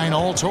 of 9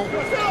 all told.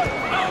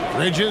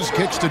 Bridges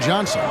kicks to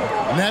Johnson.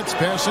 Nets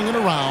passing it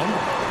around.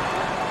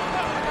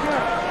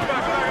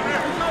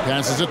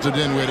 Passes it to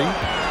Dinwiddie.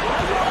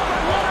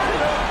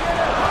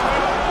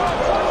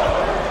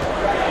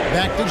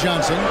 Back to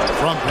Johnson.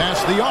 From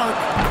past the arc.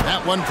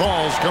 That one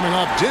falls coming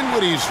off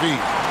Dinwiddie's feet.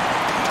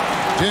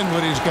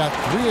 Dinwiddie's got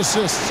 3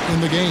 assists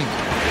in the game.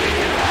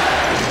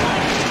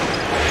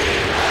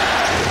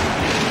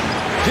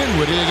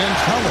 Dinwiddie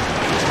against Helen.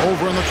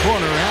 Over in the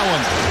corner,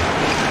 Allen.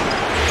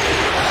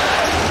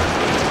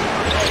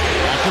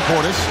 Back to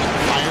Portis.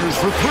 Fires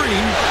for 3.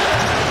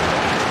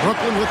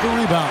 Brooklyn with the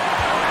rebound.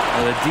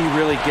 Well, the D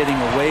really getting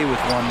away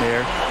with one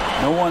there.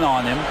 No one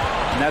on him.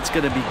 And that's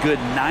going to be good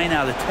 9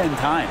 out of 10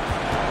 times.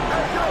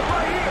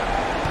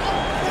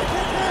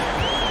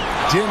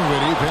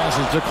 Dinwiddie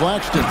passes to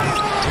Claxton.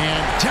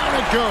 And down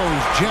it goes,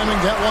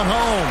 jamming that one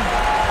home.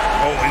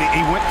 Oh, and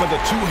he went for the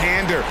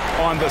two-hander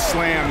on the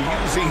slam,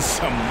 using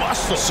some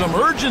muscle. Some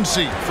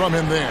urgency from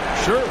him there.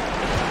 Sure.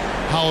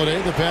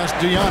 Holiday, the pass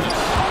to Giannis.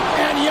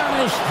 And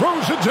Giannis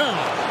throws it down.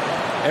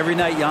 Every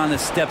night Giannis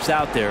steps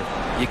out there,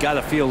 you got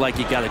to feel like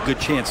you got a good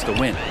chance to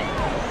win.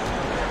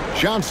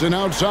 Johnson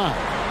outside.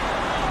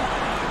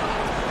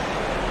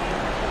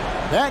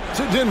 Back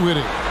to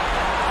Dinwiddie.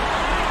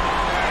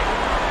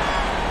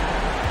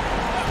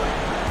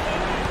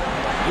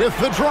 With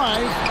the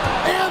drive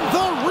and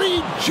the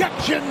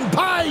rejection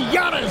by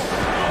Giannis.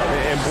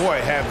 And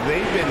boy, have they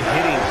been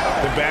hitting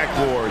the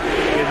backboard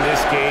in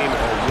this game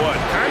or what?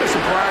 Kind of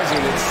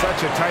surprising. It's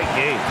such a tight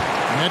game.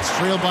 Nets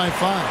trail by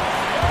 5.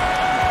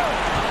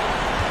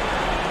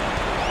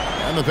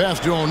 And the pass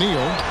to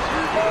O'Neal.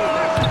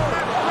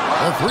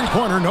 A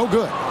three-pointer, no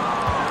good.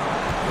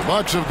 The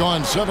Bucks have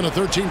gone 7 of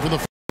 13 from the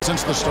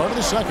since the start of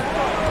the second.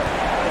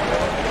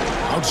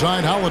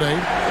 Outside Holiday.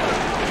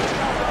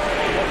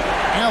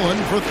 Allen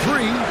for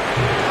 3.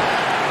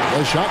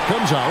 The shot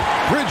comes out.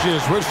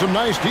 Bridges with some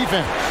nice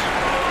defense.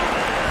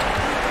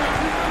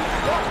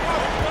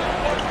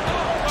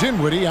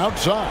 Dinwiddie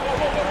outside.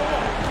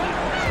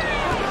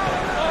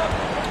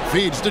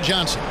 Feeds to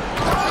Johnson.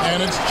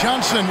 And it's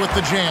Johnson with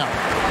the jam.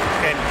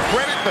 And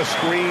credit the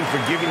screen for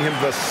giving him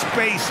the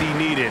space he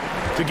needed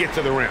to get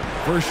to the rim.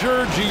 For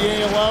sure,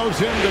 GA allows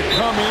him to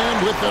come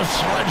in with the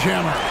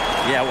sledgehammer.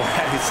 Yeah, well,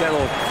 I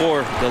settled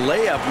for the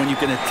layup when you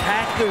can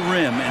attack the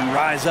rim and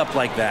rise up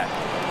like that.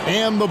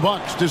 And the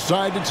Bucks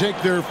decide to take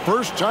their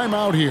first time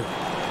out here.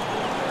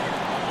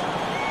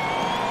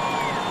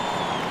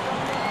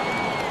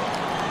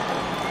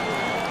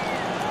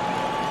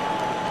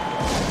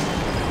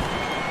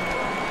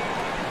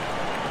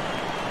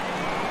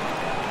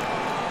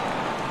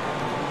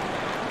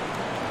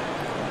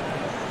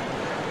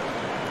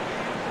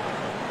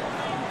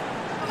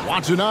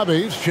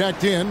 Watanabe's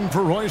checked in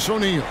for Royce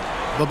O'Neal.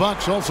 The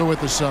Bucks also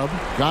with the sub.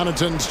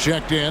 Connaughton's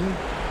checked in.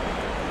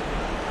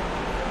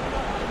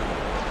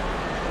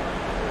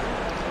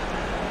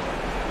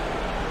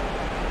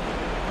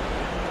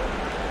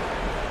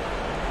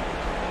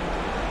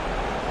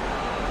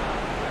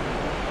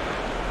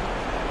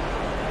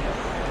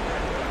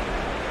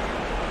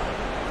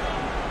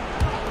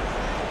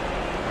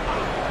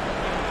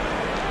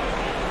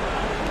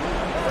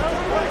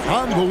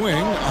 On the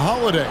wing,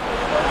 Holiday.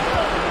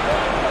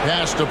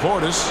 Pass to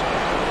Portis.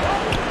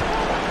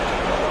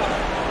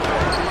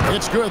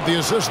 It's good. The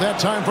assist that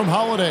time from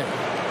Holiday.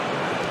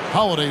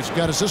 Holiday's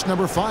got assist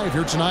number 5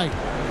 here tonight.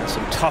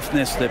 Some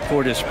toughness that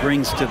Portis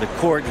brings to the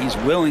court. He's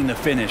willing to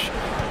finish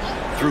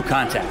through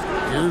contact.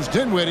 Here's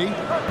Dinwiddie.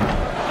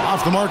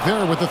 Off the mark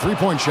there with the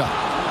three-point shot.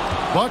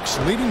 Bucks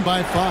leading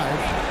by 5.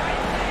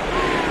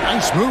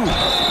 Nice move.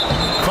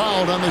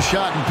 Fouled on the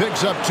shot and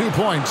picks up 2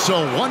 points.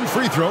 So 1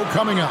 free throw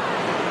coming up.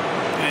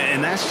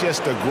 And that's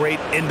just a great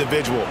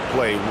individual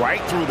play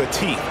right through the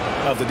teeth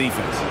of the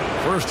defense.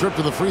 First trip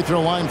to the free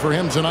throw line for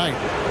him tonight.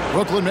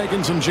 Brooklyn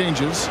making some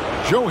changes.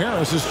 Joe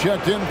Harris is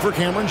checked in for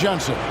Cameron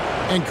Johnson.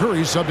 And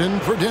Curry subbed in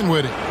for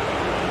Dinwiddie.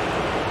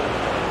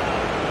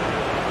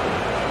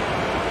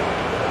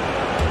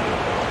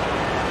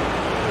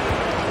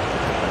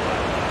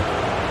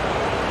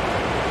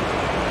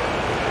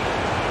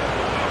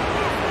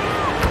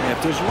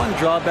 There's one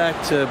drawback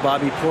to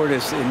Bobby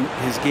Portis in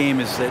his game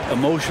is that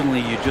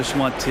emotionally you just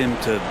want him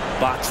to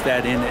box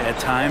that in at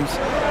times.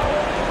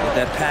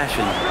 That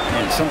passion,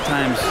 and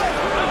sometimes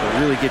it'll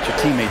really get your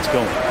teammates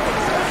going.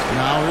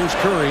 Now here's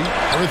Curry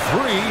with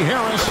 3.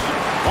 Harris,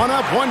 1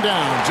 up, 1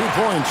 down. 2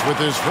 points with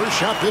his first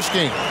shot this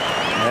game.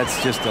 That's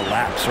just a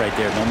lapse right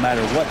there. No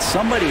matter what,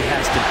 somebody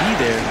has to be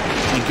there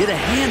and get a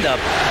hand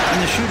up in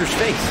the shooter's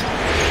face.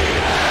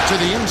 To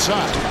the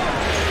inside.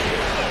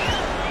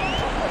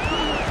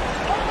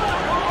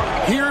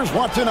 Here's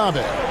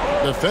Watanabe.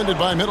 Defended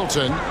by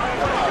Middleton.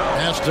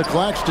 Pass to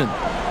Claxton.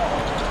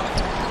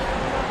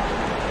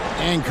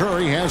 And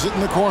Curry has it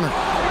in the corner.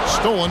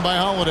 Stolen by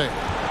Holiday.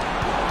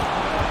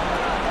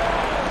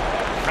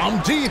 From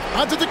deep,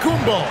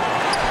 Antetokounmpo.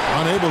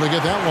 Unable to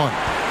get that one.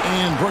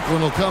 And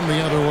Brooklyn will come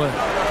the other way.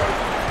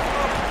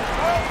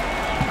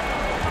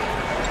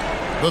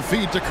 The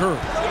feed to Curry.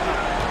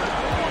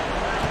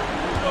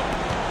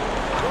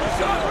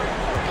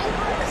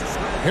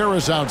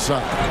 Harris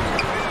outside.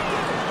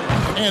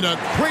 And a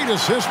great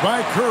assist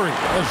by Curry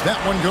as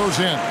that one goes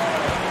in.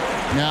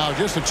 Now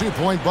just a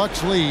 2-point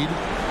Bucks lead.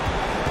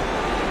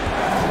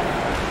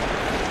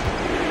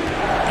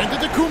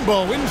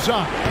 Antetokounmpo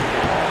inside.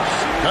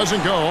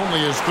 Doesn't go, only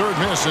his 3rd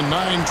miss in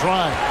 9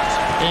 tries.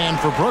 And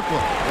for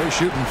Brooklyn, they're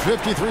shooting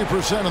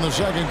 53% in the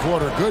second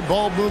quarter. Good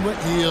ball movement,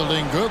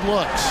 yielding good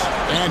looks.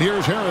 And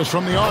here's Harris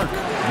from the arc.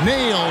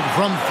 Nailed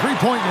from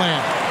 3-point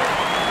land.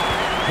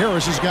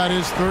 Harris has got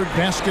his 3rd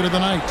basket of the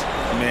night.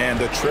 Man,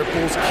 the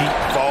triples keep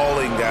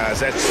falling, guys.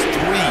 That's 3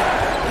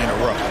 in a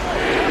row.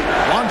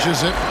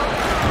 Launches it.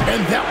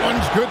 And that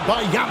one's good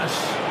by Giannis.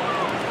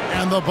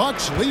 And the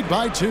Bucks lead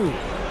by 2.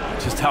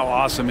 Just how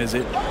awesome is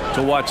it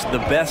to watch the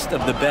best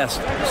of the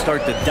best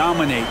start to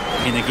dominate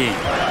in a game.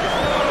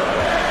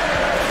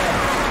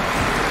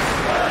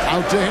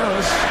 Out to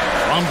Harris.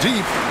 From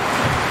deep.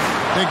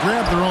 They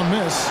grab their own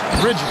miss.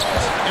 Bridges.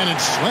 And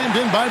it's slammed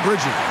in by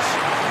Bridges.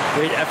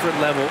 Great effort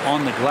level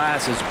on the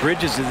glass as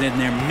Bridges is in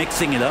there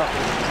mixing it up.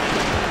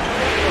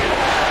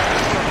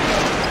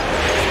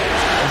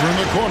 Over in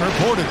the corner,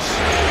 Portis.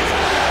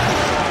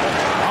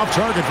 Off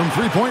target from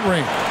 3-point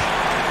range.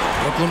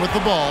 Brooklyn with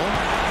the ball.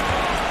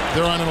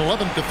 They're on an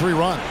 11-3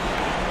 run.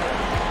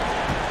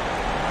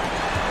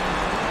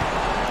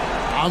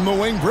 On the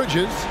wing,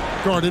 Bridges,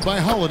 guarded by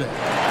Holiday.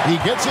 He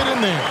gets it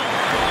in there.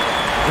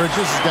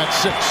 Bridges has got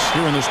 6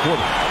 here in this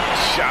quarter.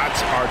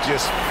 Shots are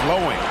just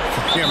flowing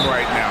for him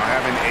right now,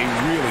 having a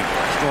really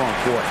strong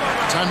quarter.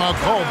 Timeout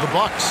called, the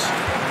Bucks.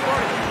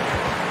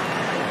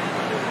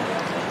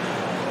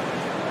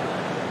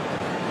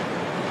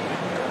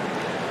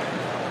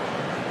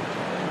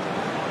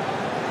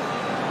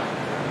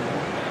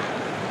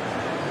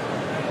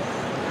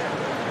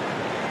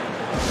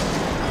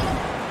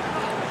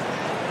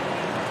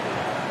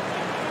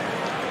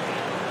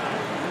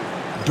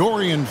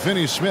 Dorian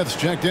Finney-Smith's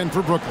checked in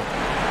for Brooklyn.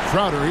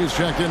 Crowder, he's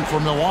checked in for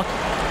Milwaukee.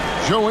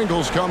 Joe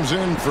Ingles comes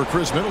in for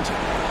Chris Middleton.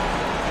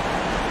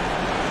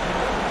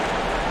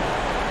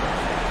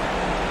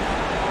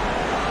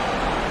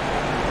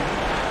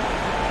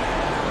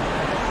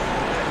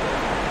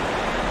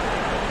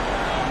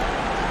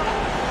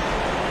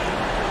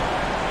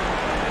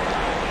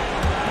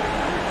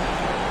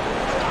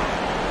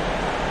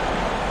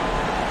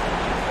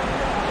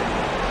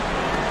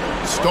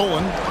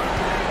 Stolen.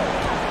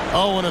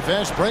 Oh, and a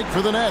fast break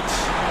for the Nets.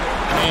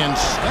 And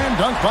slam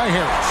dunk by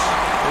Harris.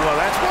 Well,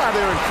 that's why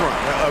they're in front.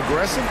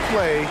 Aggressive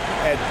play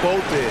at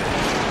both ends.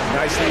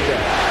 Nicely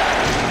done.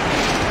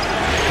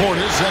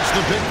 Portis sets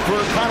the pick for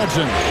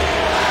Connaughton.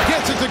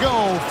 Gets it to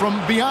go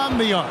from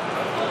beyond the arc.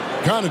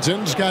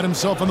 Connaughton's got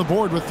himself on the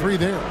board with 3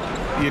 there.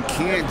 You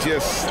can't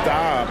just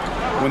stop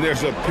when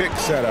there's a pick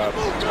set up.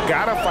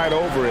 Gotta fight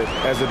over it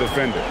as a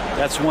defender.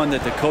 That's one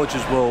that the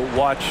coaches will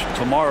watch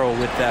tomorrow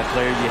with that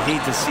player. You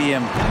hate to see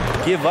him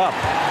give up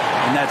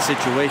in that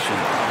situation.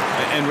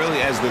 And really,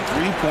 as the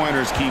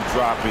three-pointers keep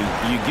dropping,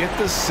 you get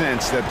the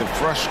sense that the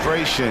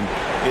frustration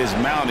is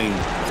mounting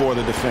for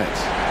the defense.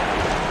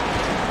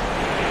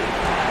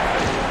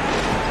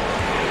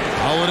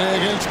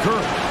 Holiday against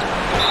Curry.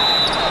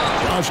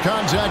 Cross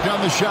contact on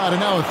the shot,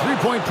 and now a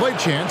three-point play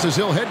chance as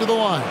he'll head to the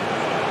line.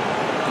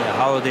 Yeah,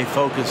 Holiday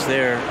focused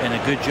there, and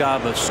a good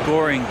job of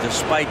scoring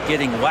despite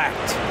getting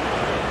whacked.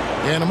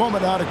 In a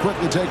moment now to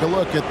quickly take a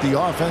look at the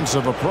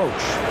offensive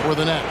approach for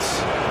the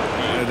Nets.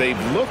 They've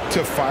looked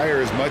to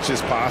fire as much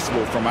as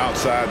possible from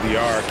outside the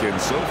arc, and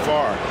so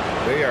far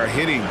they are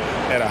hitting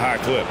at a high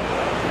clip.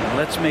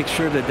 Let's make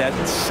sure that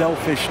that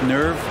selfish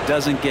nerve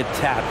doesn't get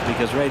tapped,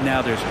 because right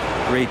now there's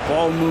great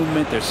ball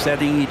movement. They're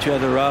setting each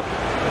other up.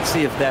 Let's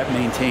see if that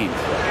maintains.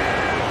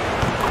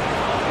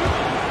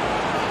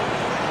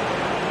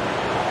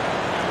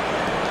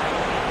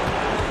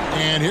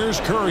 And here's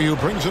Curry, who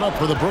brings it up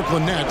for the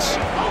Brooklyn Nets.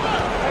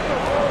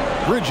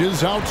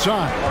 Bridges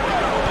outside.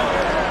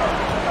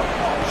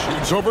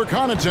 Shoots over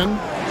Connaughton.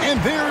 And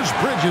there's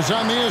Bridges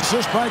on the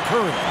assist by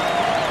Curry.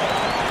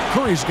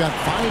 Curry's got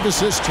 5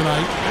 assists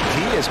tonight.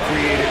 He has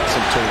created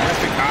some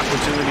terrific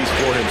opportunities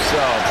for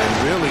himself and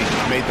really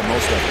made the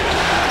most of it.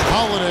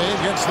 Holiday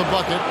gets the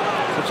bucket.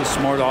 Such a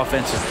smart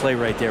offensive play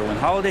right there. When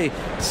Holiday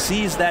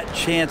sees that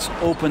chance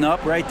open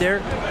up right there,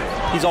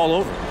 he's all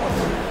over.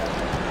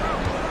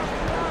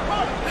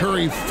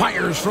 Curry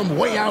fires from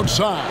way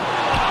outside.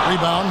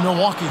 Rebound,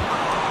 Milwaukee.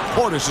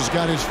 Portis has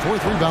got his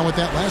 4th rebound with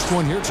that last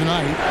one here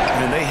tonight.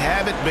 And they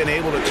haven't been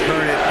able to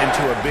turn it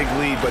into a big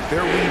lead, but their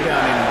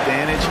rebounding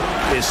advantage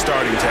is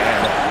starting to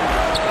add up.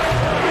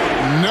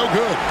 No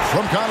good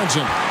from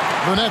Connaughton.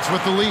 The Nets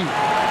with the lead.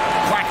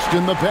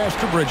 Claxton the pass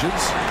to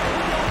Bridges.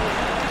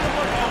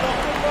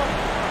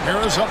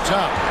 Harris up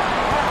top.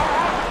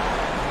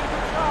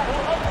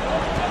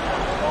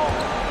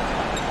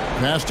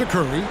 Pass to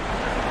Curry.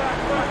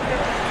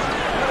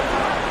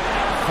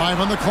 5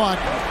 on the clock.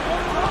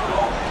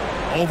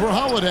 Over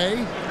Holiday.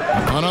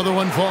 Another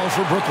one falls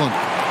for Brooklyn.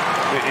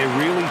 It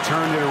really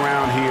turned it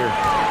around here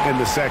in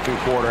the second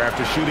quarter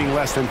after shooting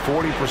less than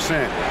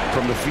 40%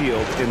 from the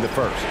field in the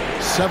first.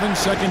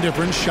 7-second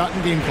difference, shot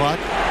and game clock.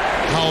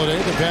 Holiday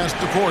the pass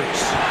to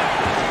Portis.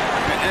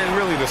 And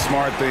really the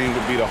smart thing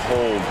would be to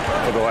hold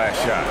for the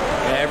last shot.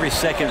 Yeah, every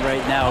second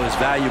right now is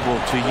valuable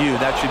to you.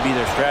 That should be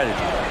their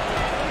strategy.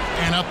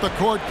 And up the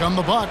court come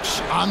the Bucks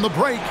on the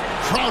break.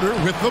 Crowder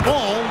with the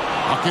ball.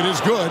 Bucket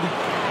is good.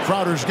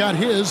 Crowder's got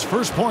his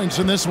first points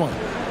in this one.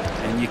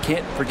 And you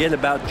can't forget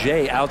about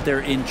Jay out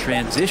there in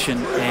transition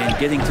and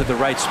getting to the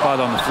right spot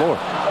on the floor.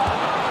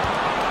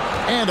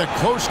 And a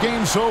close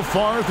game so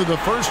far through the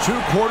first 2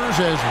 quarters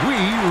as we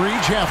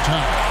reach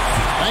halftime.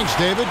 Thanks,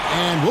 David,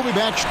 and we'll be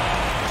back.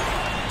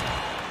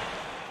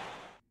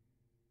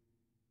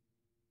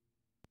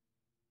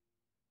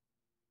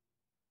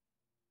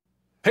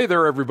 Hey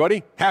there,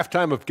 everybody.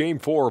 Halftime of Game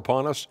 4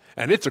 upon us,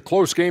 and it's a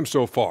close game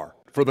so far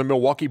for the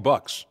Milwaukee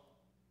Bucks.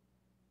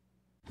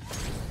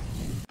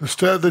 The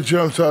stat that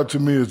jumps out to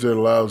me is their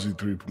lousy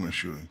three-point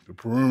shooting. The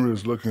perimeter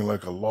is looking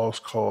like a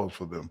lost cause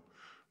for them.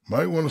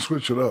 Might want to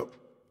switch it up.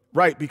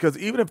 Right, because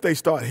even if they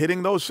start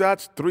hitting those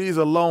shots, threes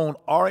alone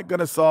aren't going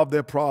to solve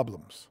their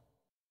problems.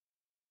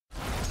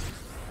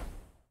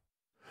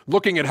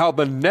 Looking at how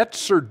the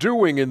Nets are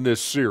doing in this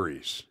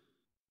series.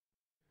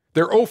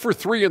 They're 0 for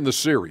 3 in the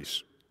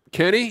series.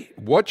 Kenny,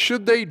 what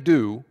should they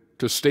do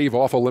to stave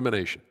off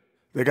elimination?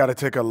 They got to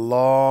take a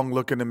long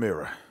look in the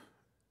mirror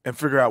and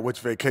figure out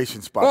which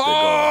vacation spot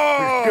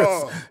they're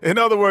going. In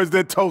other words,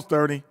 they're toast,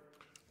 Ernie.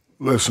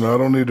 Listen, I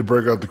don't need to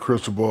break out the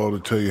crystal ball to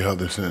tell you how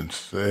this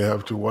ends. They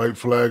have to white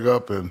flag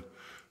up, and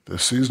the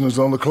season is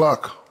on the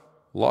clock.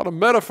 A lot of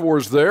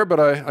metaphors there, but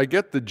I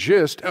get the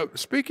gist. Oh,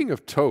 speaking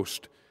of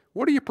toast,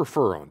 what do you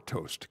prefer on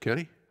toast,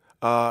 Kenny?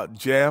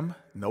 Jam,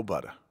 no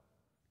butter.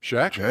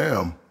 Shaq?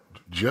 Jam,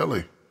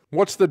 jelly.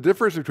 What's the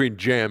difference between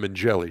jam and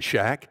jelly,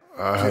 Shaq?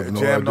 I have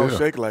no Jam idea. don't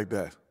shake like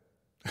that.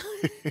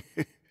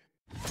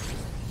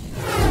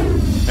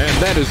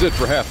 And that is it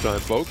for halftime,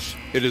 folks.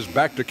 It is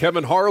back to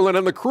Kevin Harlan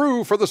and the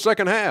crew for the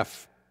second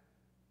half.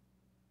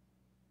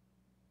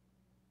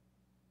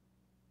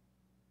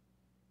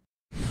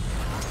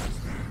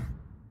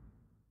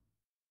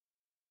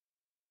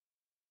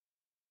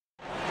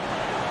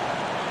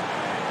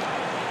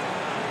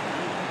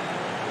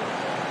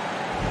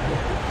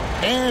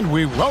 And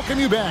we welcome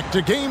you back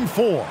to Game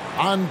 4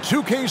 on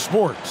 2K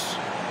Sports.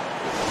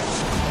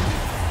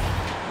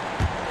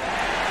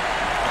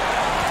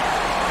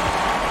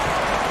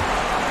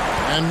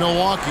 And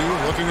Milwaukee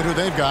looking at who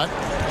they've got.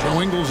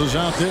 Joe Ingles is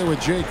out there with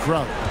Jay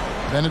Crowder.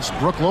 Then it's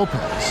Brook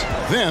Lopez.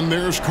 Then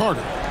there's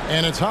Carter.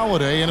 And it's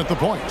Holiday in at the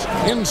point.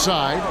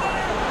 Inside.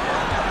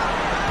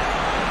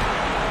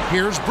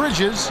 Here's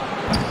Bridges.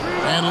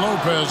 And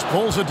Lopez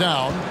pulls it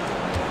down.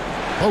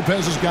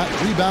 Lopez has got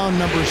rebound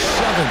number 7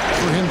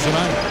 for him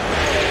tonight.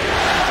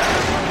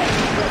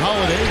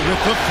 Holiday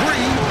with the 3.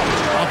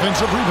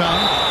 Offensive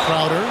rebound.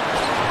 Crowder.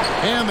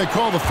 And they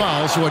call the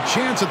foul, so a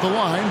chance at the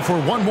line for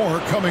one more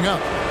coming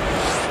up.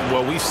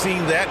 Well, we've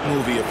seen that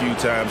movie a few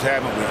times,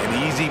 haven't we?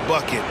 An easy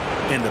bucket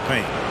in the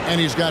paint. And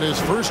he's got his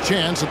first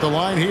chance at the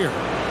line here.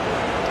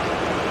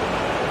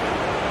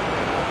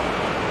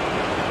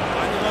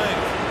 Find the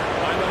lane.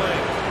 Find the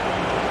lane.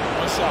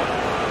 What's up?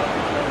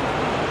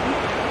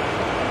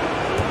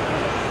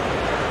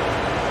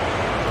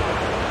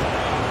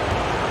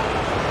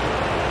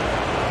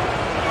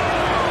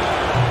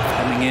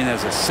 Coming in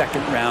as a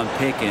second-round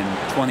pick in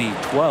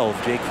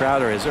 2012, Jay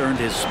Crowder has earned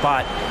his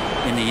spot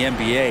in the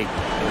NBA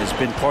and has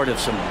been part of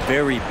some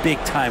very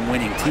big-time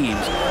winning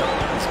teams.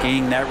 He's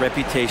gaining that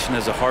reputation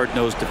as a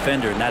hard-nosed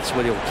defender, and that's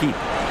what he'll keep.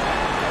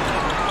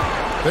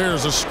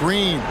 There's a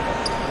screen.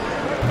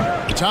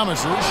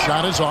 Thomas's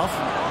shot is off.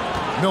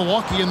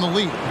 Milwaukee in the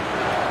lead.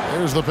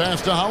 There's the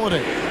pass to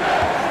Holiday.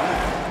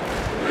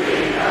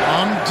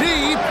 On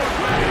deep.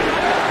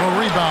 A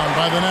rebound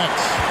by the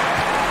Nets.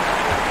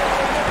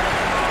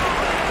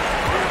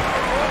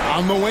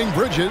 On the wing,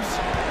 Bridges.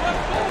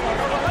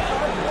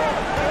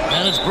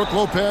 And it's Brook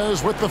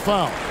Lopez with the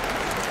foul.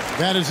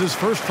 That is his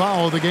first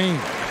foul of the game.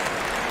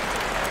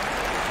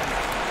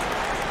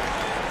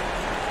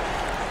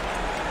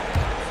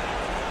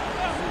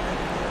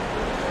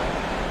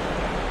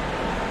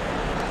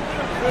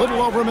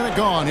 Little over a minute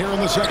gone here in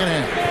the second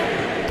half.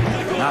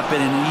 Not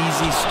been an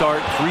easy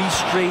start. 3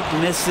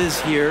 straight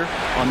misses here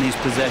on these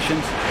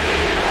possessions.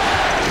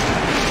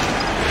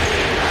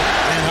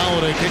 And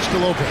Holiday kicks to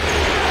Lopez.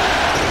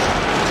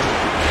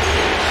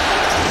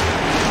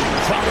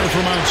 Crowder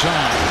from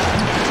outside.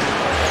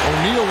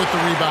 O'Neal with the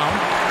rebound.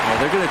 Well,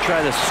 they're going to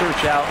try to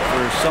search out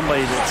for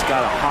somebody that's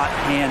got a hot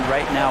hand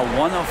right now.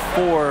 1 of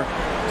 4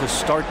 to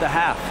start the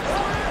half.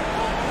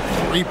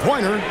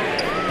 3-pointer.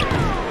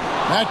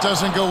 That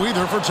doesn't go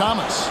either for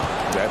Thomas.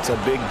 That's a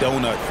big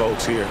donut,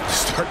 folks, here to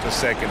start the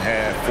second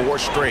half. 4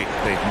 straight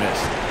they've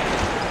missed.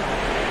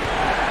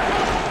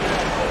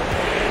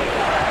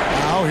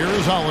 Now here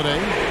is Holiday.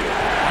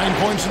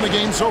 9 points in the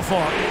game so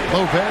far.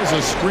 Lopez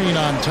a screen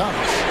on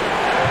Thomas.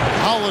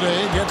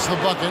 Holiday gets the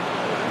bucket.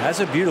 That's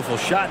a beautiful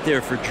shot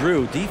there for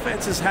Drew.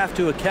 Defenses have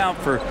to account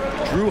for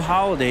Drew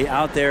Holiday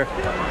out there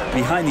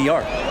behind the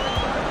arc.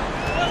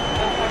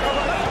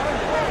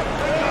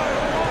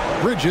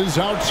 Bridges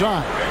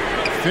outside.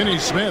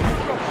 Finney-Smith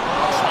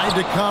tried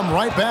to come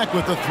right back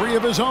with the 3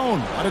 of his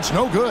own, but it's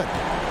no good.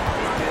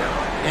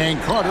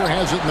 And Carter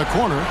has it in the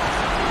corner.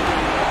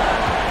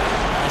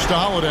 Pass to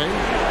Holiday.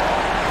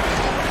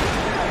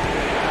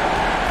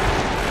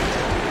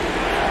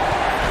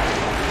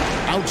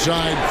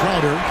 Outside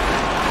Crowder.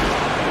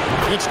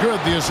 It's good.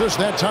 The assist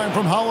that time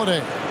from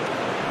Holiday.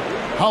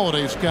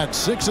 Holiday's got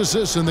 6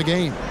 assists in the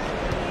game.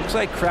 Looks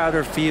like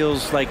Crowder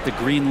feels like the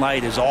green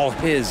light is all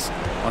his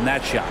on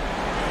that shot.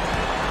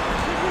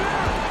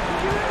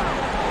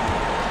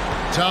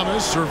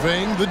 Thomas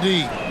surveying the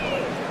D.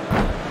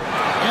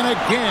 And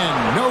again,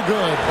 no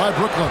good by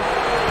Brooklyn.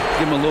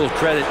 Give him a little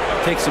credit.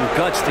 Take some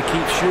guts to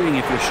keep shooting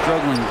if you're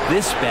struggling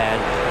this bad.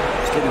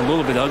 It's getting a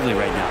little bit ugly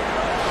right now.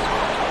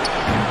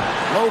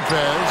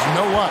 Lopez,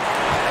 no up.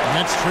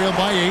 Nets trail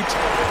by 8.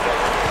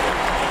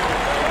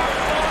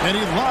 And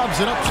he lobs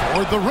it up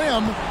toward the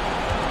rim.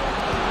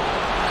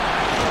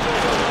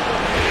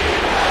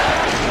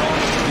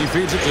 He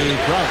feeds it to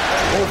Crowder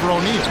over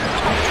O'Neal.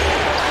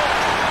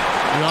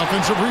 The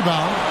offensive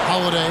rebound,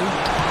 Holiday.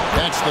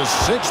 That's the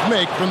 6th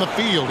make from the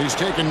field. He's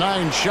taken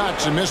 9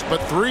 shots and missed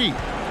but 3.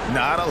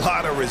 Not a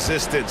lot of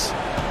resistance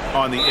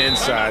on the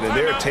inside, and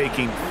they're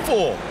taking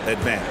full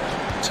advantage.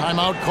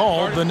 Timeout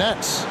called the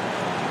Nets.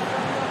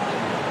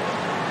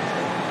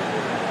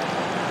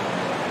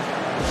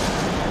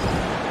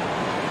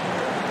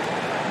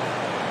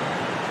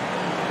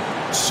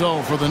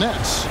 So for the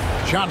Nets,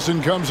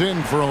 Johnson comes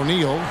in for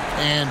O'Neal,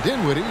 and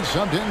Dinwiddie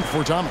subbed in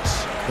for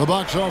Thomas. The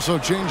Bucks also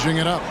changing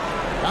it up.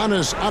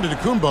 Giannis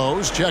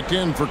Antetokounmpo's checked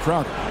in for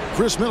Crowder.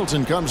 Chris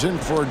Middleton comes in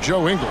for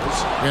Joe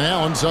Ingles, and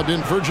Allen subbed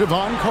in for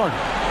Javon Carter.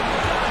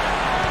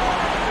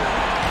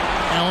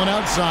 Allen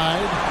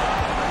outside.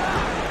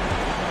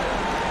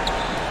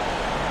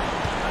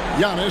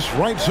 Giannis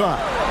right side.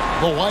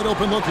 The wide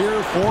open look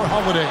here for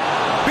Holiday.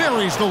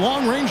 Buries the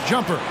long-range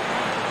jumper.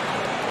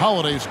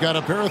 Holiday's got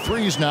a pair of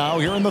 3s now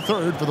here in the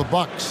 3rd for the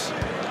Bucks.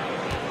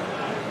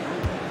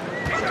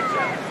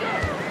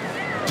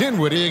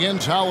 Dinwiddie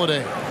against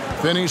Holiday.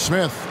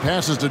 Finney-Smith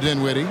passes to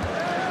Dinwiddie.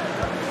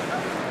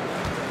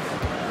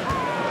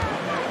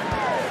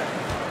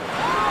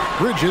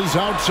 Bridges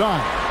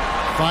outside.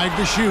 5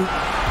 to shoot.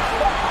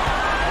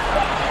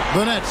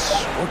 The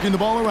Nets working the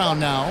ball around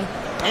now.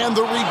 And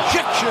the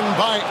rejection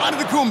by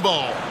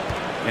Antetokounmpo.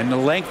 And the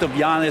length of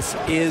Giannis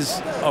is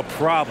a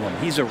problem.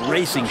 He's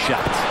erasing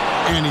shots.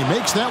 And he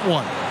makes that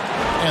one.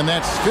 And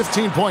that's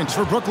 15 points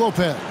for Brook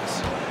Lopez.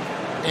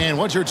 And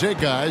what's your take,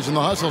 guys, in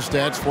the hustle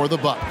stats for the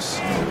Bucks?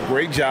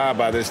 Great job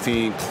by this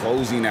team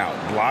closing out,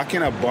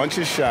 blocking a bunch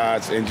of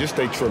shots, and just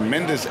a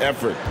tremendous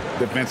effort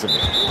defensively.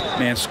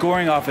 Man,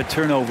 scoring off of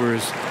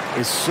turnovers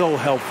is so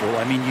helpful.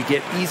 I mean, you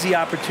get easy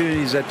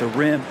opportunities at the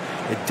rim.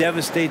 It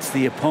devastates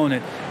the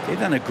opponent. They've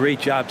done a great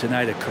job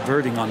tonight at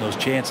converting on those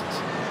chances.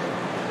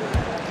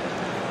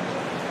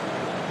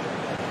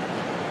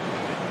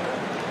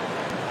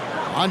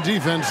 On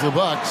defense, the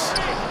Bucks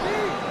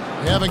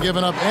haven't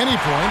given up any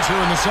points here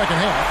in the second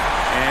half.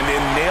 And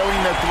in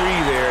nailing the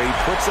three there, he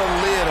puts a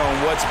lid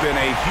on what's been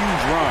a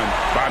huge run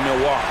by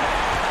Milwaukee.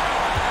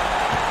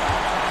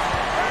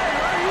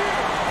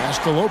 Pass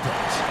to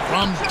Lopez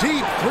from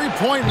deep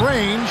three-point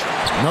range.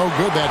 No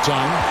good that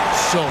time.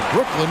 So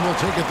Brooklyn will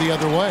take it the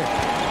other way.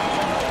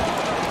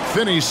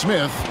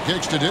 Finney-Smith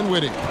kicks to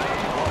Dinwiddie.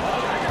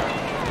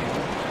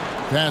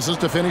 Passes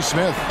to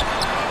Finney-Smith.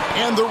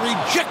 And the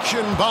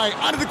rejection by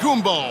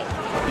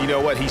Antetokounmpo. You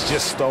know what? He's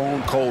just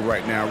stone cold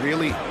right now.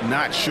 Really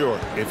not sure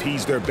if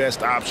he's their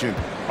best option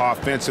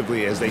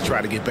offensively as they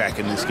try to get back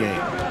in this game.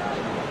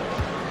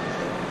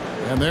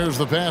 And there's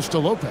the pass to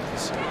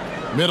Lopez.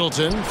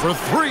 Middleton for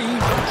three.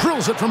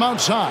 Drills it from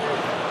outside.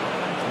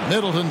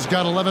 Middleton's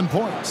got 11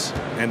 points.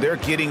 And they're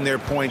getting their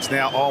points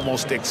now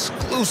almost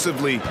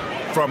exclusively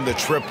from the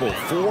triple.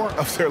 4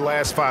 of their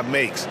last 5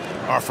 makes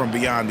are from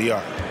beyond the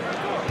arc.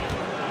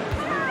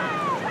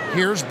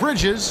 Here's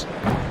Bridges.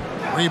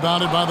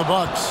 Rebounded by the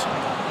Bucks.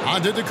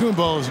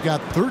 Antetokounmpo's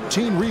got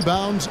 13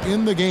 rebounds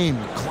in the game.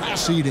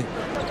 Class eating.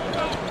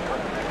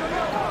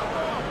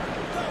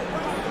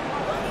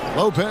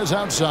 Lopez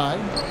outside.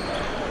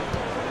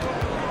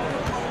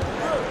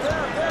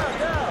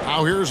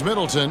 Now here's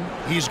Middleton.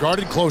 He's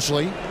guarded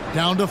closely.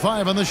 Down to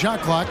 5 on the shot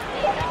clock.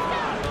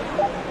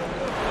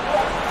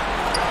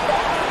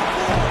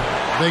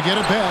 They get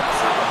it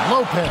back.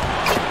 Lopez.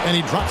 And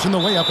he drops in the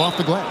layup off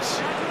the glass.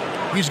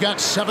 He's got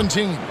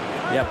 17.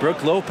 Yeah,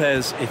 Brook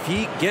Lopez, if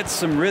he gets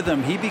some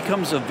rhythm, he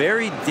becomes a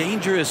very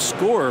dangerous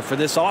scorer for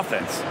this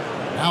offense.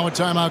 Now a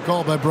timeout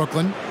called by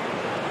Brooklyn.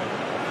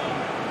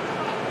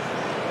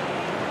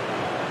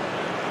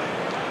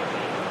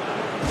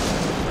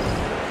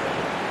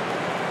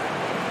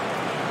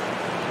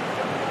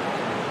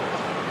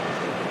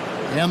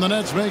 And the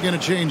Nets making a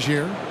change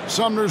here.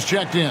 Sumner's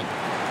checked in.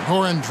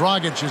 Goran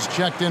Dragic is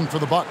checked in for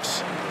the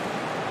Bucks.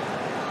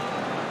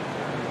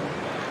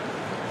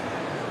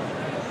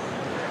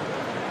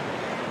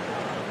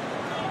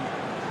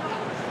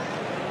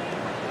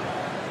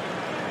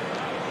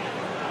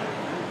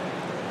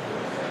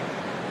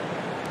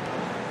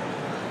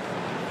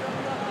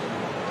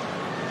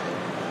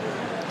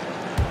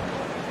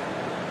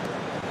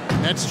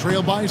 Nets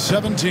trail by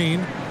 17.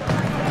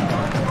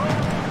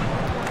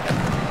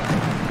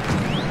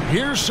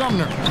 Here's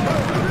Sumner.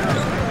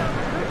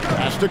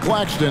 Pass to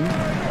Claxton.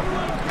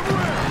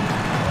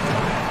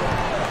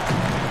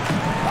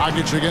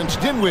 Dragic against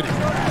Dinwiddie.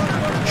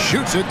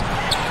 Shoots it.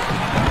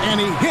 And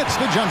he hits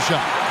the jump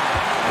shot.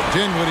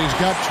 Dinwiddie's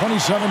got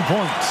 27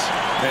 points.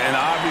 And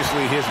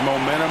obviously his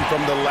momentum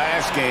from the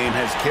last game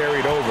has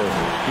carried over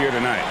here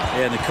tonight.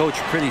 And the coach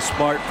pretty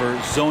smart for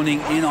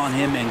zoning in on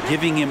him and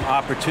giving him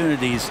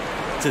opportunities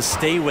to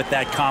stay with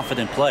that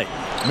confident play.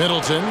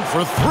 Middleton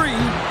for 3.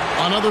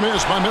 Another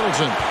miss by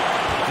Middleton.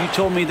 If you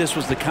told me this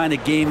was the kind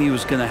of game he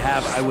was going to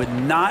have, I would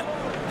not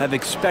have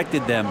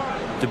expected them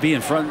to be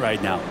in front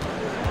right now.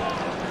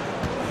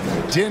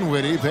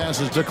 Dinwiddie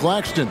passes to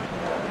Claxton.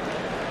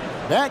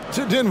 Back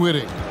to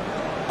Dinwiddie.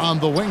 On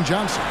the wing,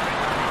 Johnson.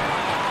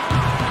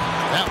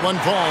 That one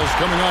falls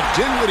coming off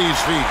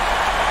Dinwiddie's feet.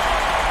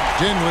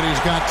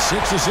 Dinwiddie's got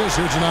 6 assists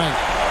here tonight.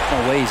 No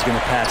way he's going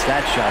to pass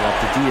that shot up.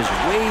 The D is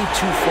way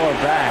too far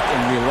back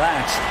and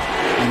relaxed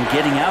in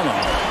getting out on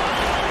it.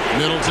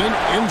 Middleton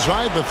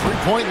inside the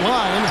three-point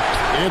line.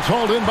 It's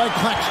hauled in by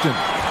Claxton.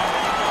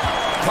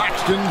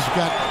 Claxton's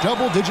got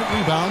double-digit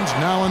rebounds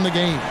now in the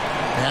game.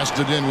 Pass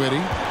to Dinwiddie.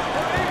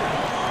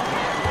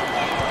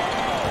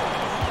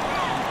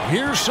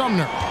 Here's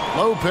Sumner.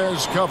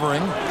 Lopez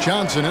covering.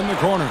 Johnson in the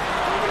corner.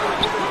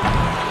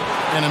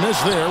 And a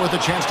miss there with a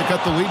chance to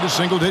cut the lead to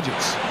single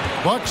digits.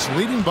 Bucks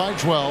leading by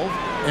 12.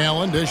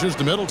 Allen dishes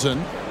to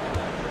Middleton.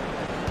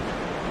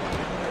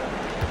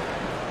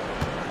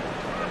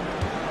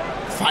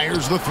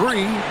 Fires the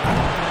 3.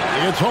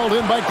 It's hauled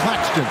in by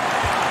Claxton.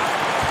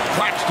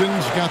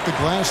 Claxton's got the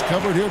glass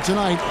covered here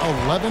tonight.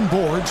 11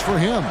 boards for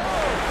him.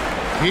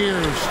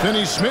 Here's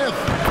Finney-Smith.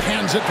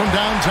 Hands it from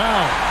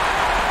downtown.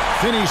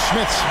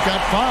 Finney-Smith's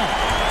got 5.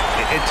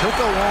 It took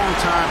a long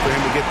time for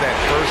him to get that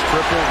first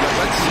triple.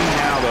 Let's see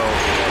now, though,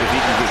 if he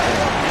can get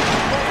going.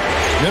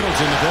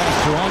 Middleton the pass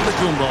to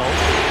Antetokounmpo.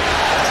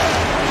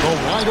 The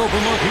wide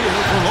open look here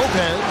for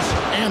Lopez.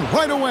 And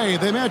right away,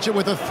 they match it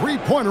with a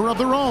three-pointer of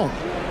their own.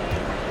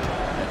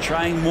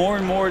 Trying more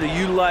and more to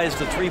utilize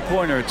the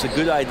three-pointer. It's a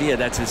good idea.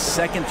 That's his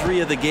second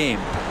 3 of the game.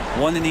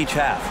 1 in each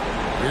half.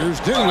 Here's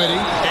Dinwiddie,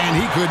 and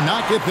he could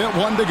not get that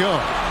one to go.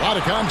 A lot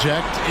of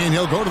contact, and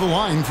he'll go to the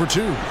line for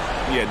two.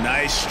 Yeah,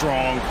 nice,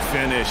 strong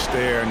finish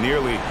there.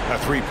 Nearly a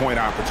three-point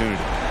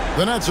opportunity.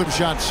 The Nets have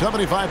shot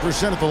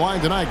 75% at the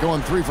line tonight,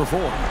 going 3 for 4.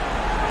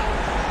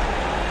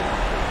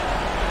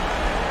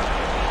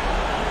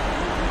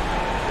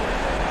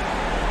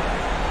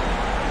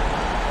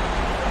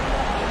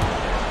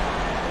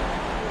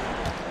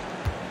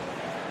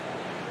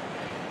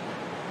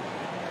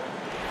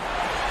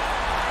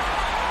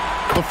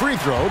 The free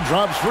throw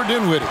drops for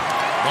Dinwiddie.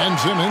 Ben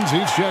Simmons,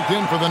 he's checked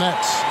in for the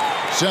Nets.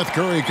 Seth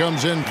Curry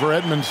comes in for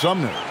Edmund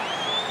Sumner.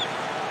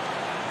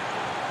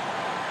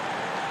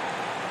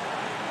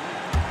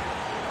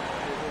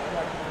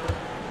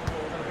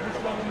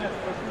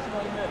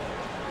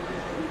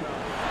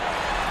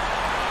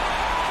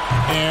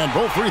 And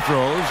both free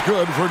throws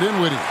good for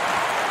Dinwiddie.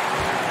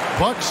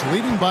 Bucks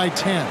leading by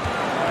 10.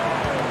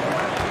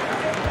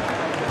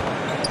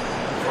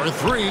 For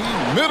three,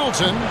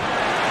 Middleton.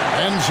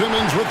 Ben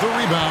Simmons with the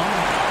rebound.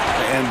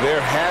 And there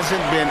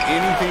hasn't been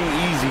anything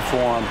easy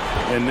for him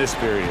in this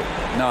period.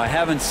 No, I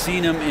haven't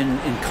seen him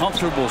in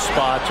comfortable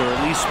spots, or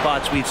at least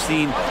spots we've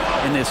seen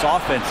in this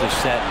offensive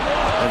set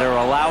that are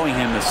allowing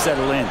him to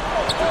settle in.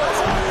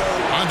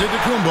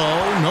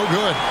 Antetokounmpo, no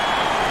good.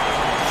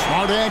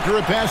 Smart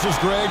accurate passes,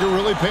 Greg, are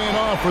really paying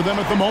off for them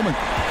at the moment.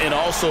 And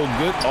also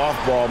good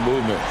off-ball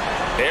movement.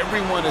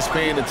 Everyone is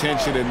paying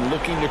attention and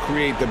looking to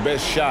create the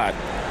best shot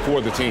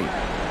for the team.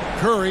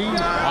 Curry,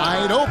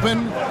 wide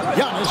open.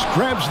 Giannis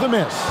grabs the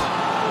miss.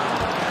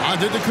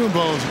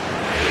 Antetokounmpo.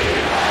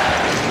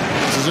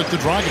 This is it to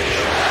Dragic.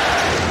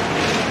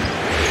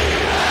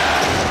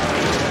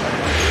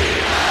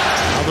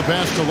 Now the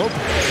pass to Lopez.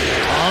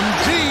 On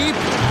deep.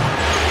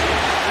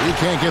 He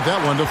can't get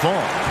that one to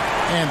fall.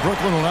 And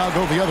Brooklyn will now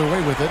go the other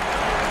way with it.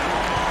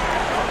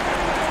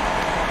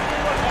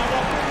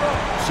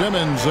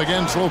 Simmons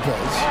against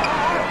Lopez.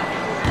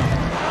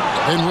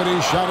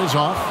 Dinwiddie's shot is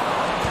off.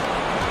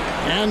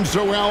 And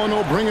so Allen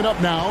will bring it up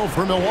now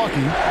for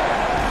Milwaukee.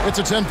 It's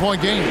a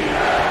 10-point game.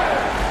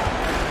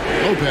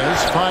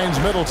 Lopez finds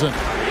Middleton.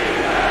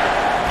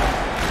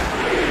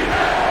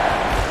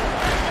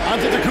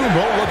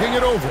 Antetokounmpo looking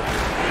it over.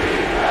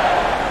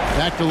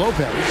 Back to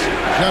Lopez.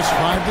 Just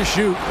 5 to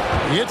shoot.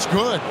 It's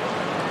good.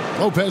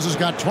 Lopez has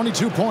got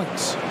 22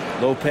 points.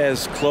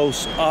 Lopez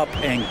close up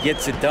and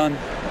gets it done.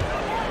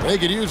 They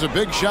could use a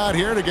big shot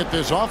here to get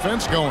this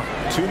offense going.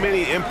 Too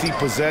many empty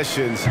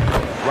possessions.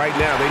 Right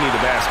now, they need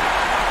a basket.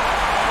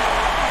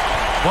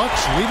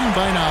 Bucks leading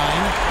by 9.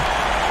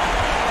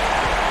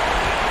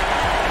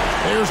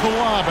 There's the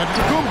lob at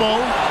Antetokounmpo.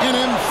 An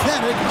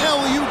emphatic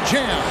LU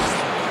jam.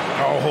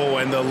 Oh,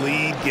 and the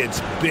lead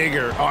gets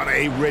bigger on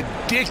a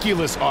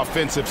ridiculous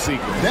offensive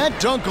sequence. That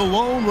dunk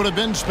alone would have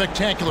been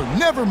spectacular.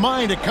 Never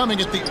mind it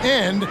coming at the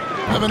end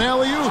of an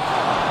alley-oop.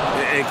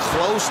 And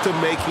close to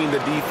making the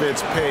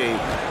defense pay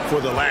for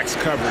the lax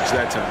coverage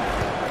that time.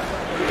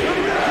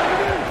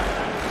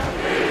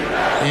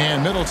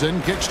 And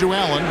Middleton kicks to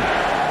Allen.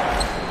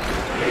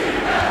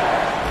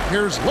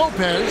 Here's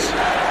Lopez.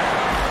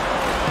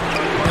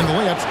 And the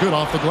layup's good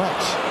off the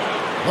glass.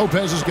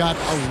 Lopez has got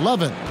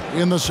 11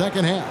 in the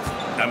second half.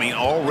 I mean,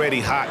 already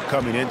hot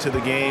coming into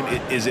the game.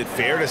 Is it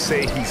fair to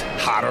say he's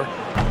hotter?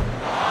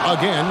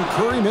 Again,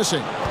 Curry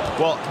missing.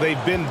 Well,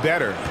 they've been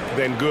better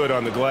than good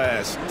on the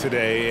glass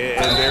today,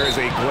 and there is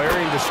a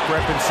glaring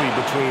discrepancy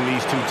between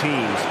these two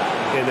teams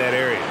in that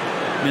area.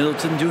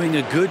 Middleton doing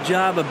a good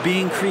job of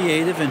being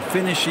creative and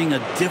finishing a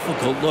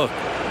difficult look.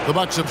 The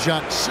Bucks have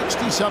shot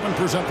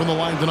 67% from the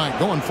line tonight,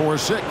 going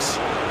 4-6.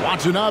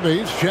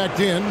 Watanabe's checked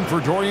in for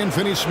Dorian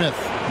Finney-Smith.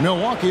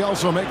 Milwaukee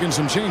also making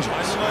some changes.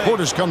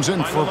 Portis comes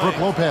in for Brook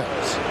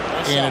Lopez.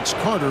 And it's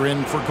Carter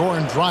in for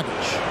Goran Dragic.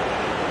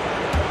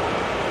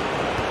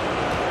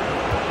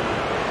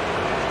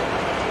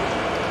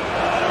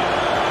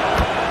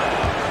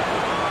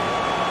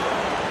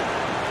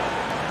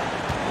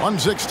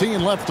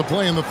 .116 left to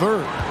play in the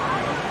third.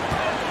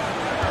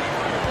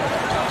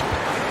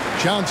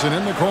 Johnson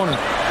in the corner.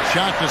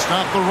 Shot to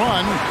stop the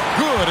run.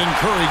 Good, and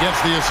Curry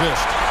gets the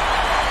assist.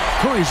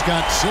 Curry's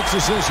got 6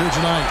 assists here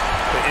tonight.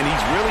 And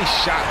he's really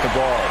shot the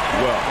ball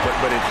well,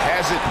 but it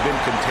hasn't been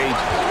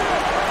contagious.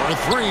 For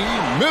 3,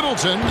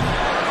 Middleton.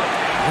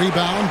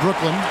 Rebound,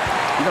 Brooklyn.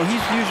 You know,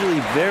 he's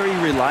usually very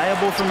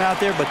reliable from out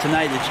there, but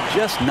tonight it's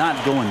just not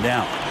going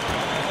down.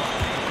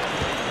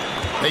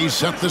 They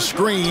set the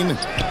screen.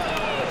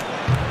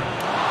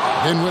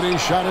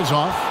 Dinwiddie's shot is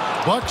off.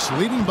 Bucks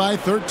leading by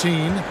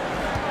 13.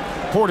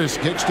 Portis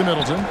kicks to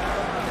Middleton.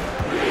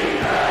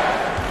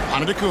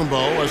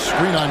 Antetokounmpo, a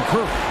screen on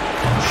Curry.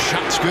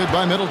 Shot's good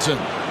by Middleton.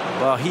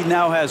 Well, he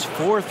now has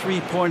 4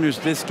 3-pointers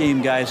this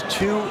game, guys,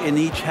 2 in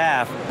each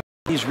half.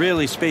 He's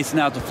really spacing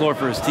out the floor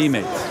for his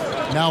teammates.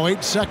 Now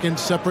 8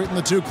 seconds separating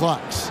the 2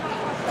 clocks.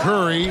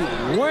 Curry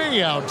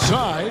way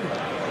outside.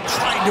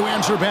 Tried to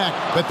answer back,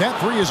 but that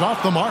 3 is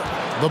off the mark.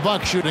 The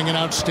Bucks shooting an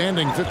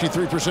outstanding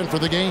 53% for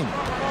the game.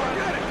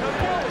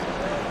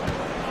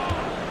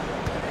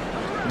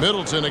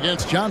 Middleton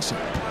against Johnson.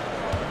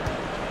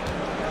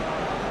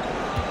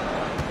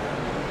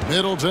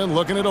 Middleton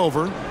looking it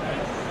over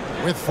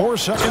with 4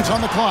 seconds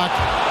on the clock.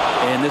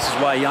 And this is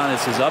why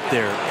Giannis is up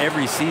there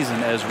every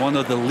season as one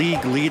of the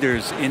league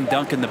leaders in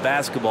dunking the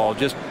basketball.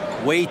 Just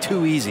way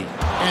too easy.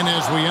 And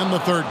as we end the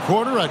third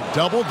quarter, a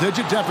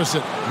double-digit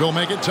deficit will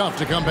make it tough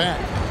to come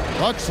back.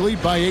 Bucks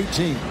lead by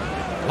 18.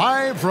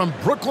 Live from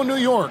Brooklyn, New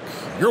York,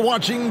 you're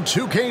watching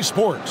 2K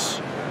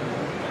Sports.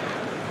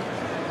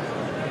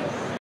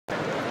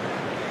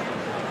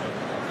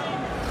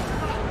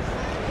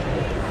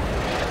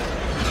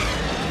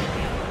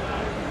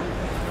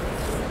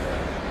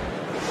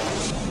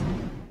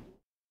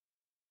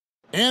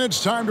 And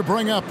it's time to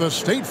bring up the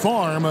State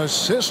Farm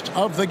assist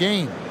of the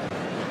game.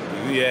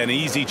 Yeah, an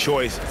easy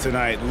choice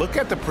tonight. Look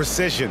at the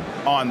precision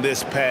on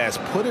this pass.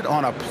 Put it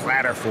on a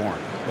platter for him.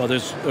 Well,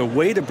 there's a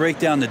way to break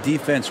down the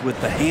defense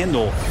with the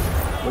handle,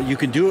 but you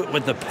can do it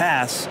with the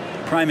pass.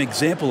 Prime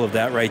example of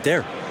that right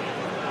there.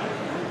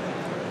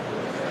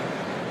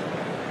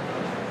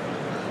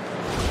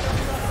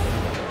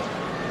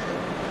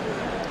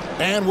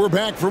 And we're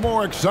back for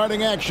more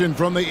exciting action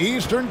from the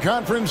Eastern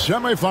Conference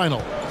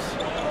semifinals.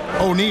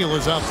 O'Neal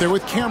is out there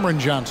with Cameron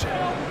Johnson.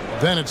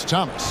 Then it's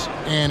Thomas.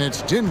 And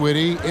it's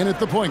Dinwiddie in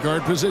at the point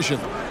guard position.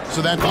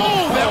 So that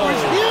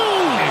was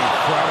huge!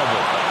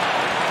 Incredible.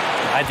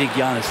 I think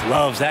Giannis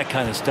loves that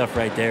kind of stuff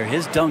right there.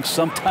 His dunks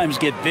sometimes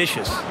get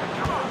vicious.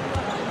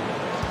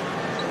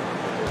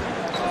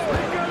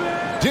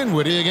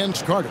 Dinwiddie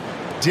against Carter.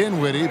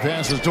 Dinwiddie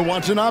passes to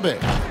Watanabe.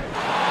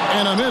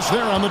 And a miss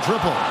there on the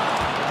triple.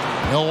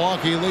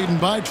 Milwaukee leading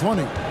by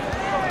 20.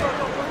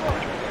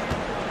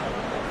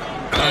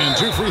 And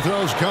 2 free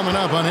throws coming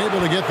up, unable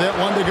to get that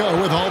one to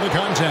go with all the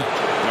contact.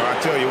 No, I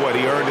tell you what,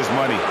 he earned his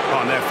money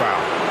on that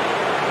foul.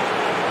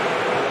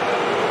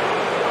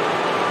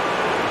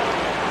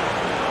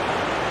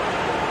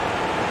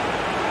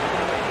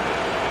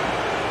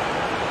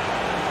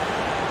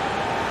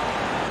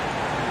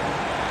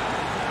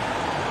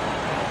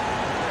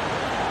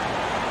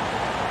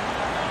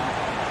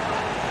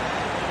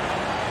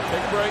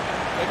 Take a break.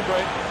 Take a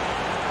break.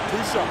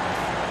 2 seconds.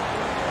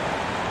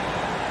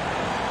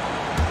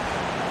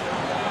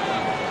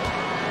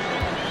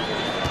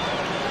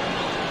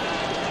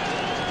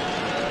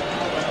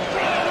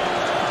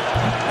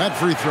 That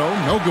free throw,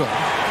 no good.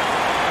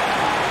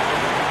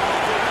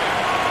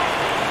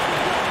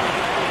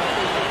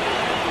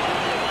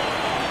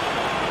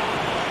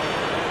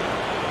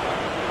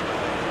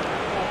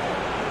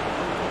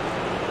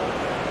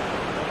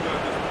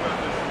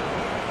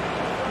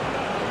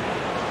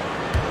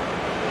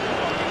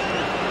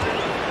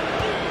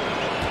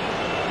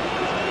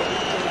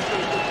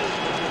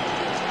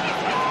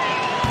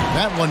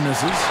 That one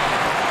misses.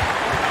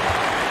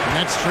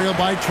 Nets trail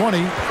by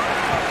 20.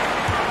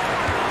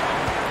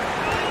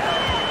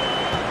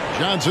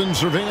 Johnson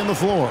surveying the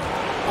floor.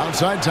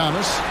 Outside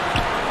Thomas.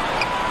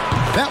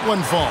 That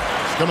one falls.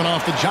 Coming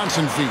off the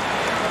Johnson feet.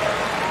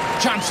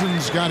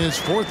 Johnson's got his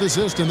 4th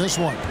assist in this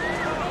one.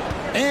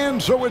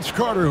 And so it's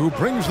Carter who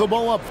brings the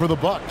ball up for the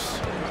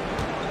Bucks.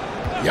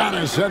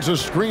 Giannis sets a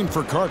screen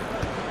for Carter.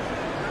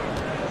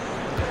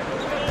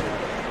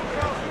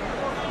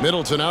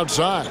 Middleton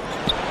outside.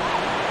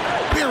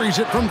 Buries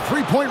it from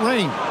 3-point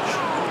range.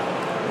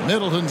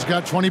 Middleton's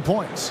got 20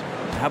 points.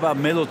 How about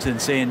Middleton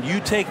saying, you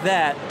take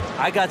that,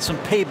 I got some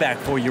payback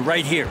for you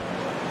right here.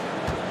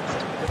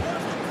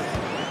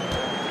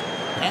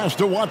 Pass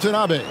to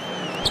Watanabe.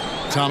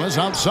 Thomas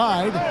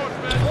outside.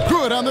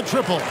 Good on the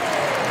triple.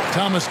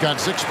 Thomas got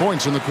 6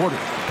 points in the quarter.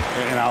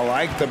 And I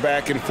like the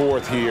back and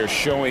forth here,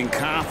 showing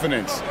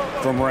confidence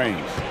from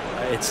range.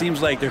 It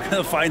seems like they're going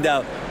to find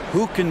out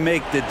who can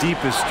make the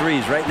deepest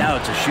threes. Right now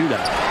it's a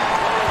shootout.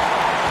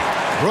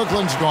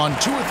 Brooklyn's gone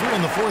 2 or 3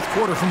 in the 4th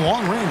quarter from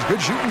long range.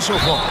 Good shooting so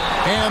far.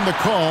 And the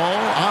call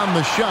on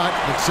the shot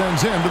that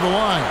sends him to the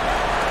line.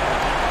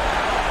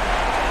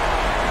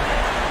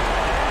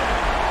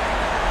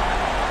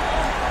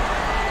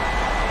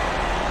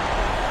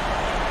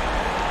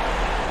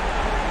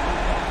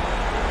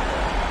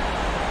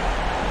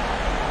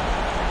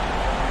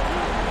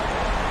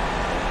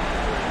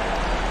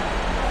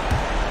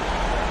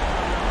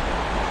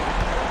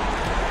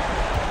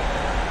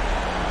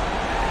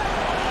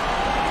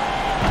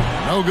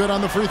 No good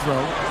on the free throw.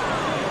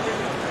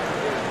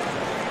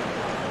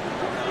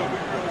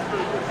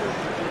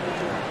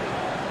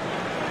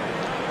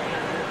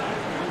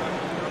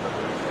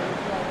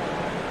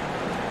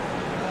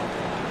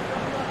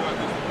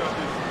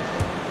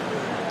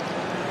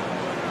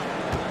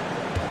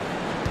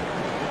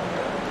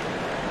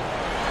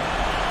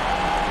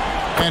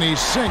 And he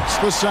sinks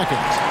the second.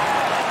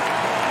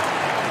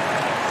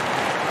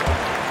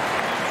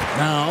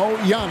 Now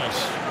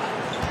Giannis.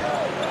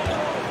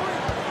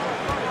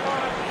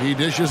 He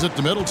dishes it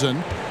to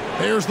Middleton.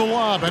 There's the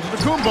lob at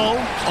Kumbo.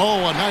 Oh,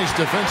 a nice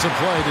defensive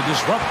play to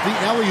disrupt the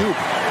alley-oop.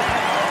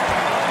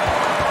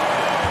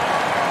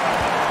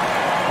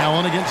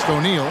 Allen against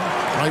O'Neal,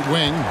 right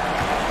wing.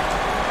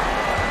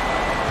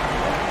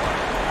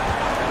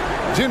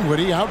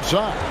 Dinwiddie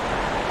outside.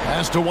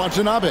 Pass to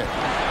Watanabe.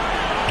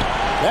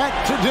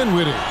 Back to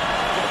Dinwiddie.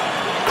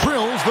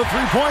 Drills the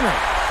three-pointer.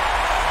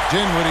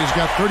 Dinwiddie's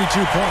got 32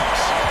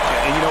 points.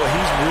 And you know,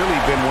 he's really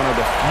been one of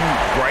the few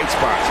bright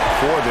spots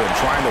for them,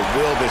 trying to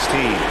will this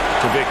team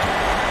to victory.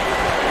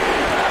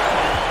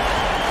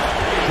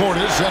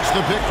 Portis sets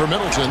the pick for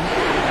Middleton.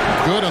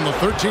 Good on the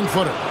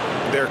 13-footer.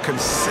 They're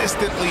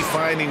consistently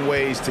finding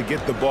ways to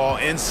get the ball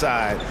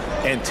inside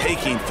and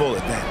taking full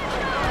advantage.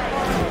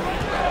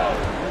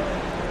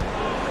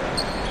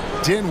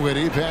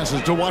 Dinwiddie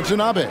passes to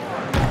Watanabe.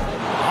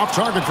 Off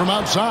target from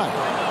outside.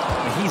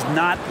 He's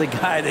not the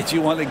guy that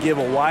you want to give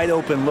a wide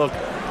open look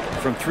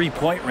from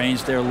three-point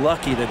range. They're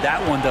lucky that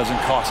that one doesn't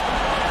cost them.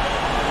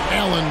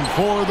 Allen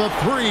for the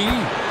three.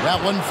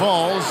 That one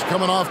falls,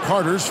 coming off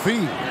Carter's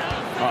feet.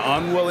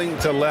 Unwilling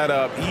to let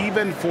up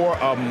even for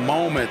a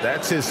moment.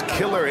 That's his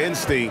killer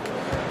instinct,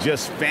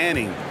 just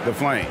fanning the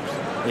flames.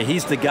 Yeah,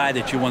 he's the guy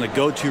that you want to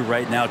go to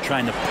right now,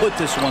 trying to put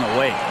this one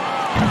away.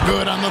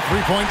 Good on the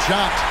three-point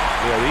shot.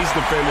 Yeah, these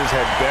defenders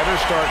had better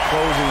start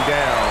closing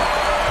down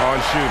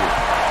on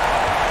shooting.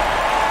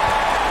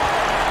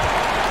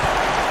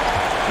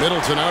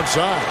 Middleton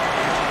outside.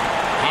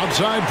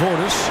 Outside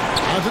Portis.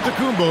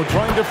 Antetokounmpo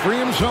trying to free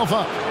himself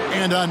up.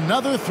 And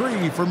another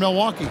three for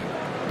Milwaukee.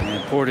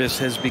 And Portis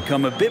has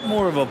become a bit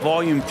more of a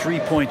volume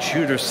three-point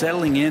shooter,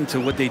 settling into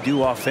what they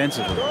do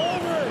offensively.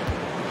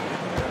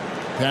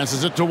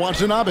 Passes it to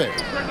Watanabe.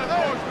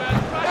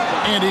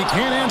 And he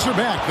can't answer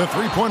back. The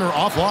three-pointer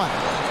offline.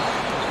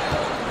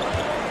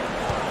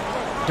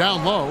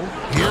 Down low.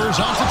 Here's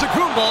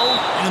Antetokounmpo.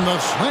 And the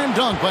slam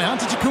dunk by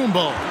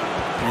Antetokounmpo.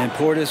 And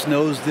Portis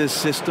knows this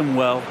system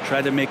well.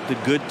 Try to make the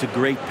good to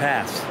great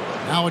pass.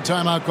 Now a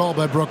timeout call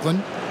by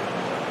Brooklyn.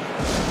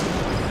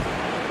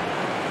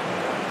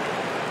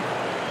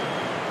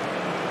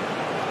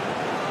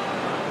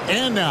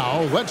 And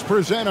now, let's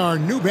present our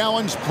New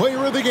Balance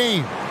Player of the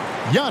Game,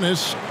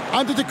 Giannis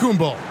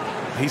Antetokounmpo.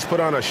 He's put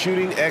on a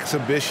shooting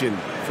exhibition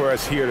for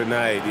us here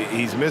tonight.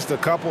 He's missed a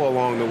couple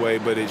along the way,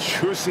 but it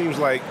sure seems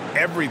like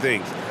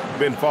everything's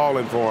been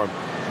falling for him.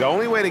 The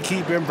only way to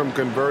keep him from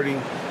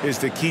converting is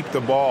to keep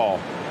the ball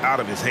out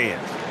of his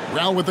hands.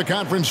 Well, with the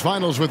conference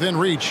finals within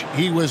reach,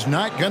 he was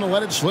not going to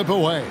let it slip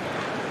away.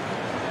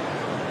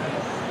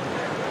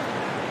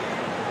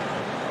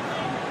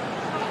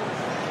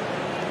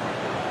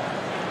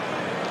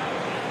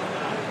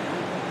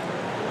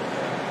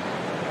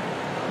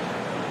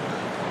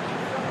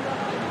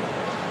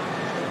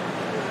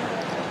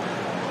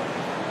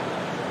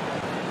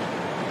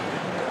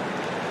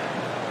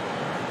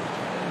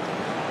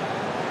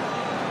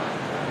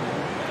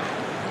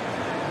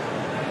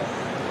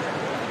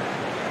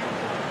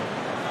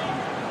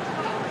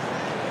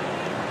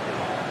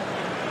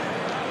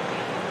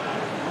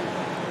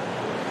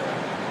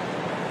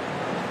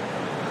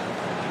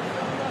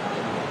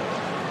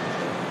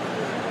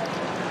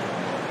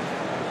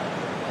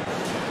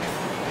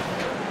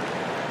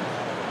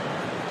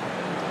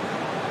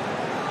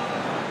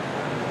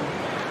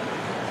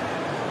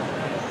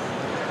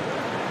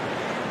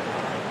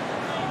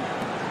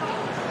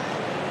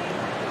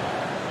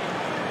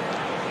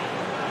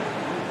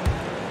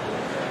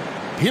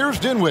 Here's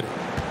Dinwiddie.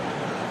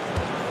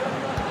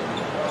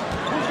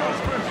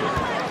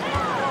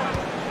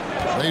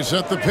 They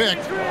set the pick.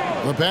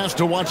 The pass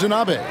to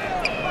Watanabe.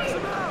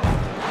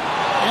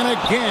 And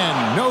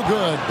again, no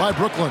good by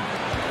Brooklyn.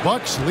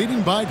 Bucks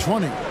leading by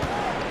 20.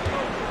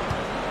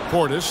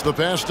 Portis, the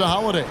pass to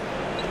Holiday.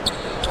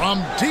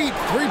 From deep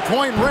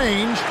three-point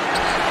range.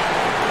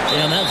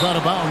 And that's out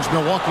of bounds.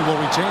 Milwaukee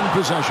will retain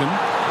possession.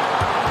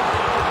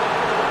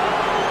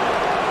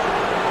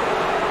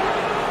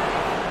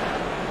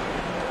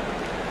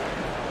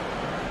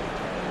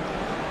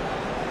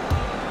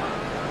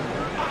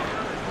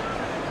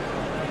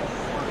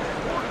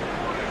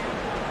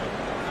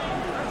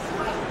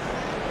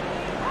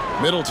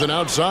 Middleton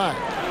outside.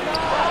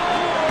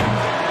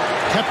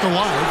 Kept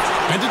alive.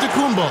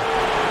 Antetokounmpo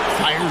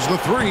fires the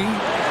three.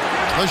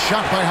 The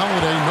shot by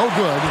Holiday, no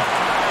good.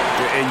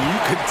 And you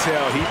could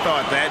tell he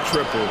thought that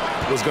triple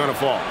was going to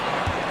fall.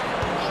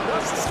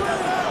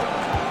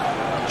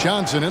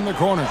 Johnson in the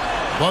corner.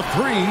 The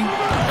three.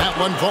 That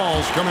one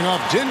falls, coming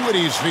off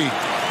Dinwiddie's feet.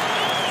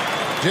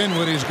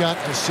 Dinwiddie's got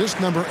assist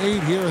number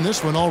 8 here in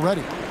this one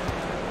already.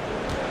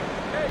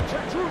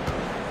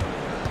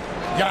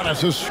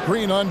 Giannis a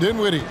screen on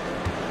Dinwiddie.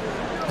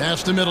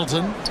 Pass to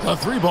Middleton. The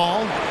three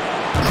ball.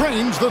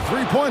 Cranes the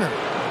three-pointer.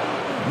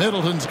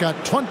 Middleton's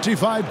got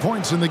 25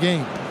 points in the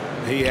game.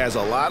 He has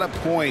a lot of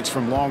points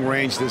from long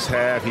range this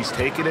half. He's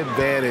taken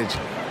advantage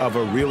of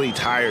a really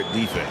tired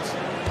defense.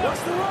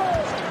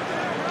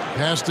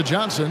 Pass to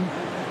Johnson.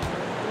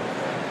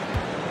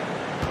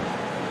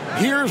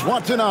 Here's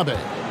Watanabe.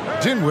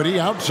 Dinwiddie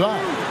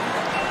outside.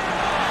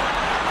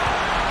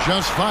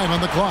 Just 5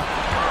 on the clock.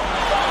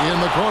 In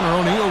the corner,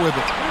 O'Neal with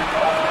it.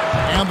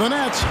 And the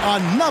Nets,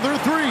 another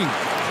three.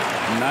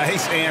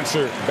 Nice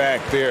answer back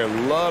there.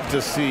 Love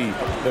to see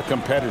the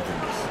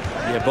competitiveness.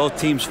 Yeah, both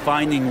teams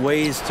finding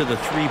ways to the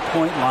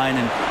three-point line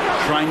and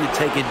trying to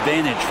take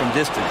advantage from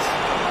distance.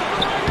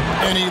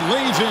 And he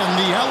lays in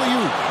the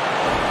alley-oop.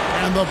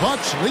 And the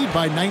Bucks lead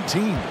by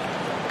 19.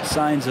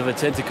 signs of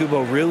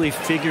Antetokounmpo really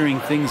figuring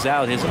things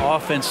out. His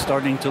offense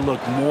starting to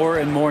look more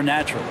and more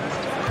natural.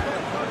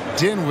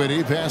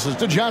 Dinwiddie passes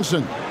to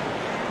Johnson.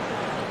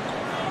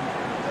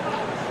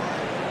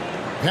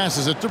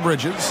 Passes it to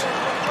Bridges.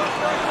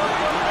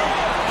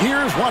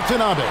 Here's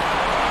Watanabe.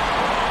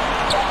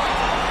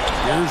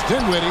 Here's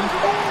Dinwiddie.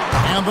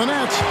 And the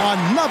Nets,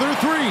 another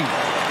three.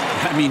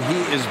 I mean, he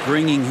is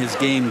bringing his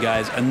game,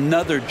 guys.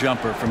 Another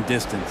jumper from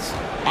distance.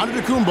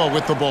 Antetokounmpo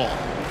with the ball.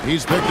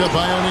 He's picked up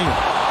by O'Neal.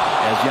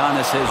 As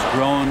Giannis has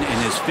grown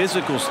in his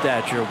physical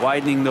stature,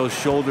 widening those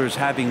shoulders,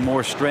 having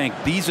more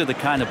strength, these are the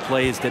kind of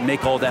plays that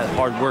make all that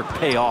hard work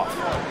pay off.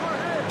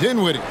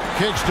 Dinwiddie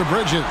kicks to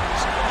Bridges.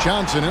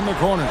 Johnson in the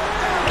corner.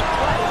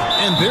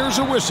 And there's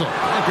a whistle.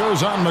 That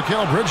goes on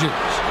Mikal Bridges.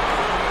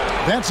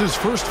 That's his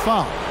first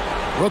foul.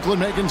 Brooklyn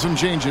making some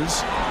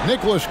changes.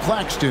 Nicholas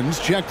Claxton's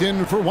checked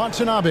in for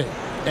Watanabe.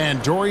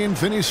 And Dorian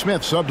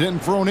Finney-Smith subbed in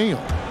for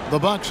O'Neal. The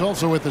Bucks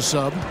also with the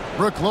sub.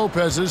 Brook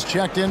Lopez is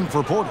checked in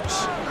for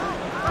Portis.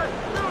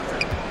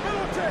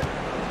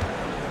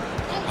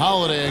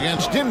 Holiday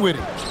against Dinwiddie.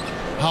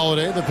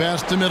 Holiday, the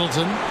pass to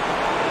Middleton.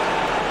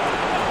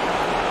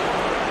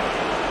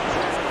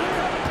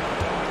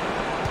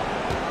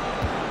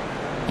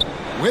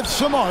 With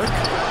some arc.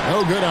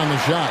 No good on the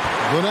shot.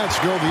 The Nets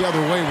go the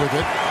other way with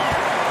it.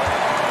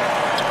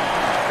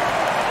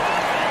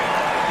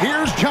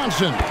 Here's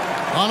Johnson.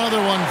 Another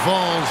one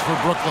falls for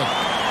Brooklyn.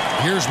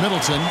 Here's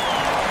Middleton.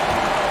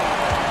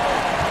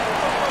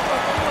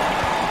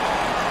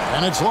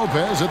 And it's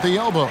Lopez at the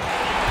elbow.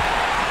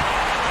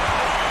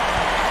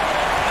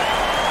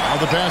 Now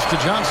the pass to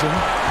Johnson.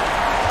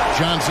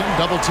 Johnson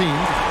double teamed.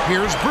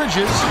 Here's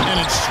Bridges, and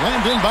it's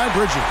slammed in by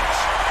Bridges.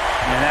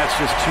 And that's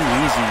just too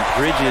easy.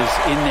 Bridges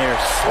in there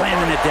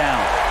slamming it down.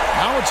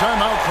 Now a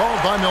timeout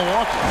called by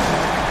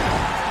Milwaukee.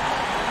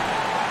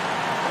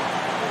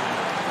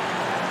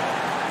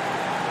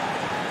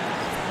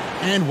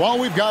 And while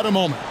we've got a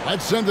moment,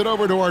 let's send it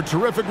over to our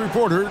terrific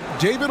reporter,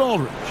 David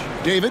Aldridge.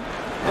 David?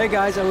 Hey,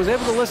 guys, I was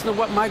able to listen to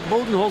what Mike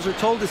Budenholzer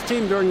told his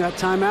team during that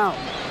timeout.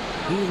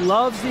 He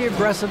loves the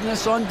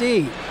aggressiveness on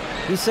D.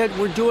 He said,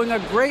 we're doing a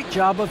great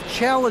job of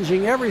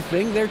challenging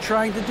everything they're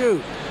trying to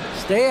do.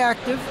 Stay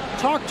active,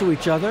 talk to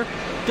each other,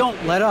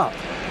 don't let up.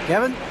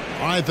 Kevin?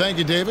 All right, thank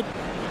you, David.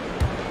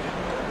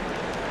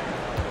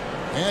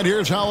 And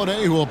here's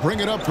Holiday, who will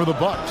bring it up for the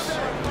Bucks.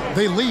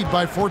 They lead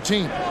by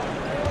 14.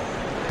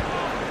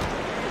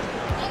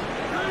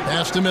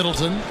 Pass to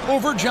Middleton.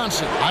 Over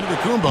Johnson.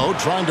 Antetokounmpo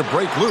trying to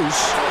break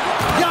loose.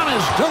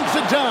 Giannis dunks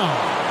it down.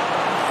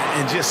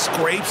 And just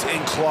scrapes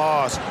and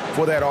claws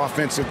for that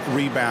offensive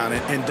rebound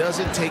and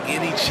doesn't take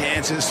any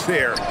chances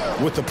there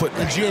with the put.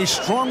 And GA,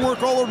 strong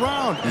work all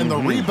around. And the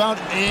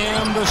rebound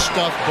and the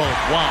stuff both.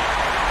 Wow.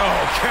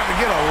 Oh, can we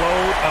get a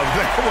load of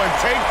that one?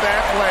 Take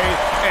that play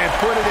and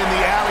put it in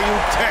the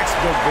alley-oop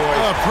textbook, boys.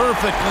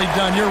 Perfectly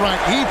done. You're right.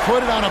 He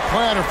put it on a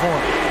platter for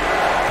him.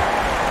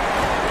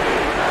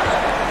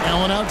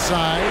 Allen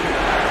outside.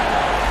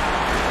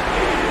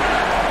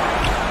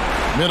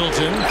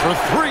 Middleton for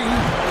three.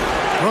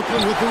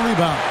 Brooklyn with the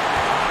rebound.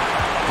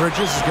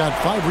 Bridges has got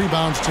 5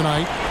 rebounds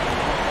tonight.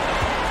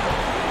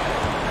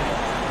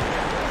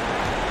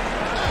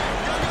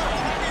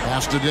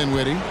 Pass to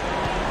Dinwiddie.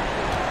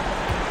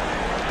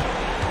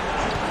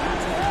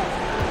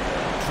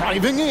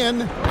 Driving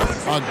in.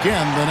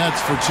 Again, the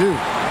Nets for 2.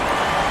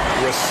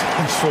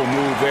 Resourceful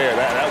move there.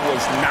 That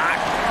was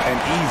not an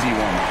easy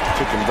one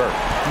to convert.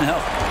 No,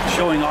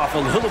 showing off a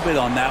little bit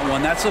on that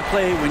one. That's a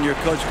play when your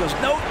coach goes,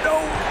 no.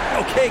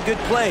 Okay, good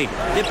play.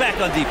 Get back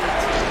on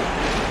defense.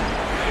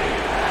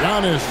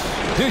 Giannis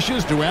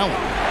dishes to Allen.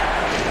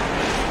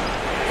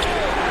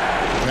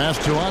 Pass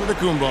to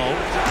Antetokounmpo.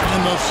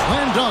 And the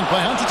slam dunk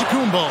by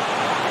Antetokounmpo.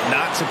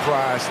 Not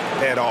surprised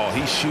at all.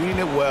 He's shooting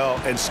it well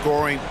and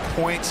scoring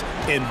points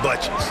in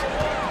bunches.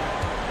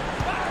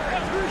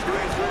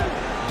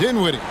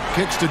 Dinwiddie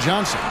kicks to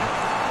Johnson.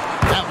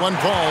 That one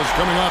falls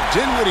coming off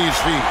Dinwiddie's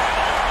feet.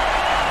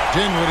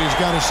 Dinwiddie's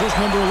got assist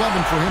number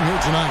 11 for him here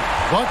tonight.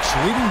 Bucks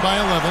leading by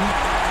 11.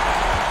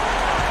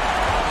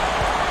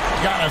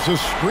 Got us a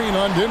screen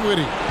on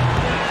Dinwiddie.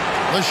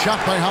 The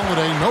shot by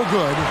Holiday, no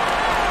good.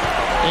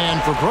 And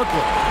for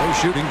Brooklyn, they're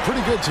shooting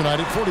pretty good tonight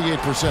at 48%.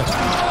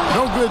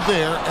 No good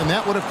there, and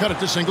that would have cut it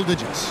to single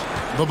digits.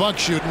 The Bucks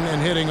shooting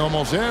and hitting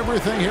almost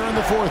everything here in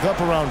the fourth,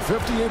 up around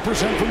 58%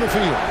 from the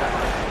field.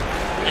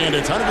 And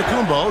it's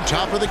Antetokounmpo,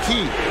 top of the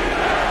key.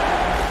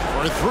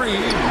 For 3,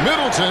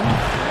 Middleton.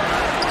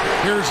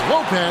 Here's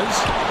Lopez,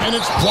 and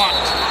it's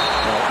blocked.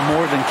 Well,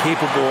 more than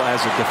capable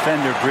as a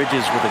defender,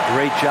 Bridges with a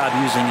great job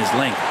using his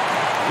length.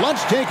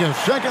 Let's take a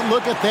second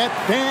look at that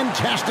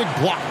fantastic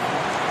block.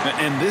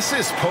 And this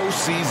is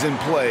postseason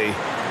play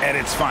at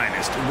its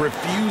finest,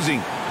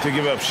 refusing to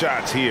give up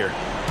shots here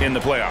in the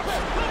playoffs.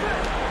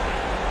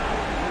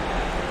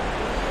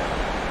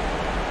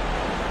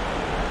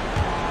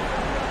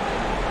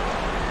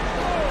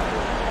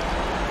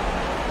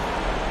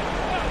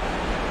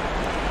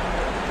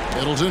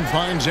 Middleton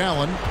finds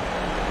Allen.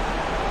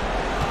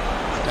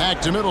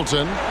 Back to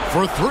Middleton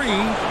for 3.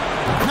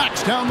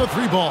 Knocks down the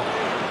 3 ball.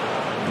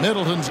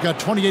 Middleton's got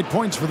 28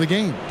 points for the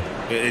game.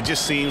 It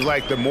just seems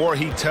like the more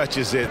he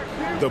touches it,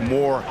 the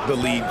more the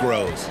lead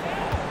grows.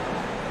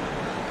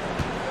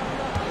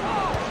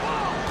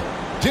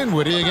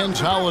 Dinwiddie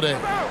against Holiday.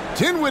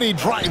 Dinwiddie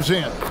drives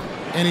in,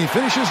 and he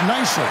finishes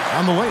nicely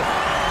on the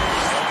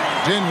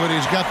layup.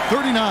 Dinwiddie's got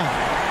 39.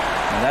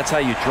 And that's how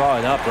you draw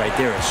it up right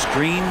there. A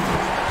screen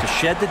to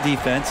shed the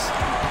defense,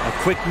 a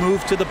quick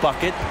move to the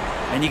bucket,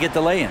 and you get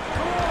the lay-in.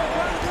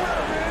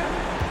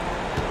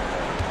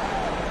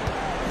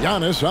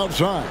 Giannis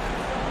outside.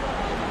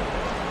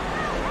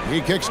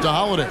 He kicks to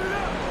Holiday.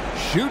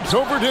 Shoots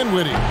over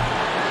Dinwiddie.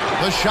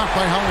 The shot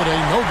by Holiday,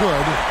 no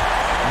good.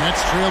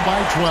 Nets trail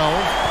by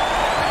 12.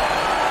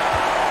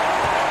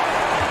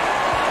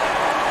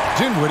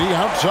 Dinwiddie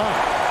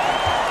outside.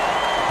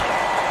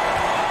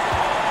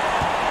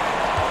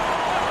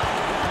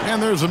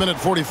 And there's a minute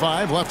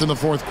 45 left in the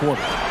fourth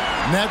quarter.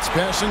 Nets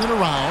passing it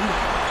around.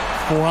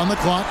 4 on the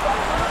clock.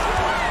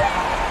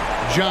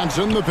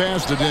 Johnson, the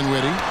pass to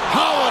Dinwiddie.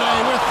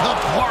 Holiday with the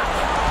block.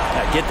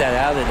 Now get that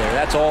out of there.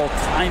 That's all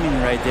timing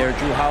right there.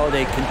 Drew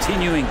Holiday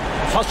continuing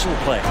hustle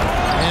play.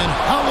 And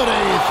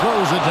Holiday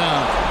throws it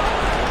down.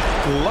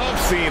 Love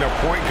seeing a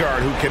point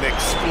guard who can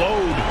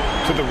explode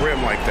to the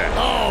rim like that.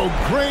 Oh,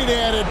 great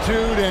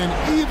attitude and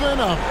even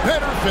a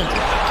better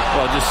finish.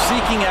 Well, just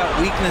seeking out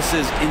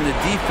weaknesses in the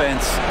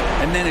defense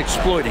and then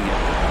exploiting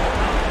it.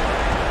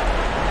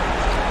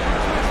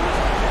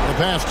 The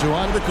pass to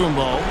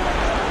Antetokounmpo.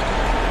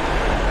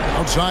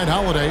 Outside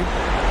Holiday.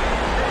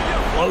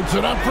 Floats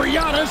it up for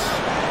Giannis.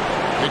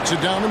 Kicks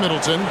it down to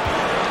Middleton.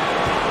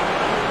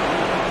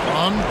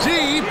 On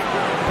deep.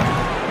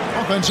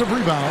 Offensive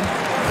rebound.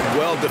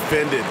 Well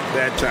defended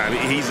that time.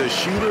 He's a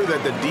shooter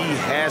that the D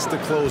has to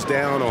close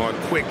down on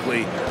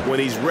quickly when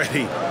he's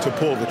ready to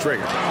pull the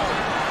trigger.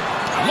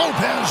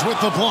 Lopez with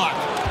the block.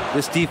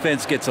 This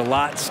defense gets a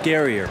lot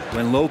scarier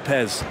when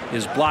Lopez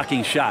is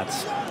blocking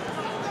shots.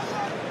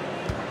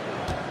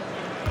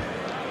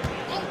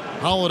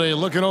 Holiday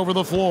looking over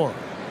the floor.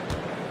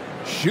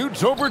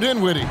 Shoots over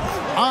Dinwiddie.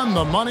 On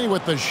the money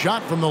with the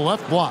shot from the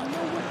left block.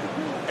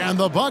 And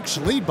the Bucks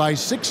lead by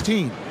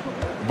 16.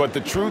 But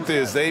the truth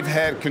is they've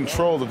had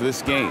control of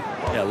this game.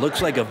 Yeah,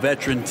 looks like a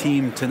veteran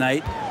team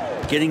tonight.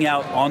 Getting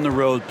out on the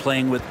road,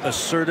 playing with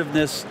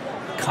assertiveness,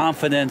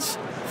 confidence,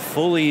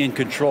 fully in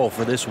control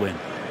for this win.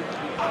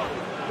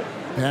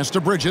 Pass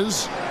to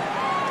Bridges.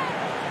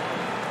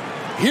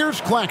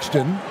 Here's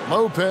Claxton.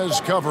 Lopez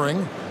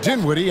covering.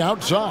 Dinwiddie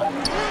outside.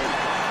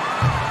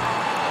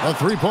 A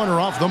three-pointer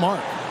off the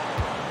mark.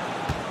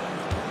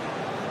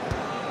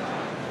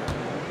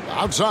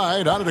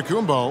 Outside,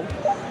 Antetokounmpo.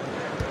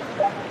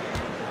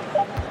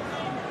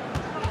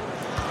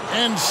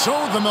 And so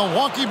the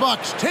Milwaukee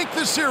Bucks take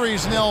the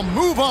series and they'll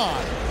move on.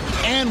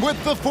 And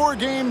with the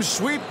 4-game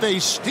sweep, they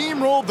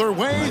steamrolled their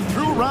way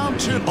through round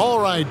 2. All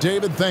right,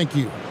 David, thank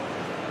you.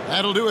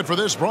 That'll do it for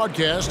this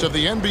broadcast of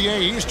the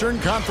NBA Eastern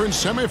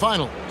Conference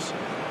semifinals.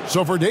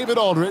 So for David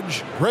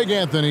Aldridge, Greg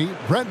Anthony,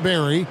 Brett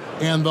Barry,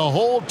 and the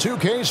whole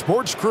 2K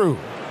Sports crew,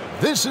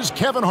 this is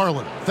Kevin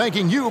Harlan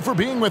thanking you for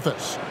being with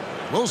us.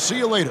 We'll see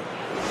you later.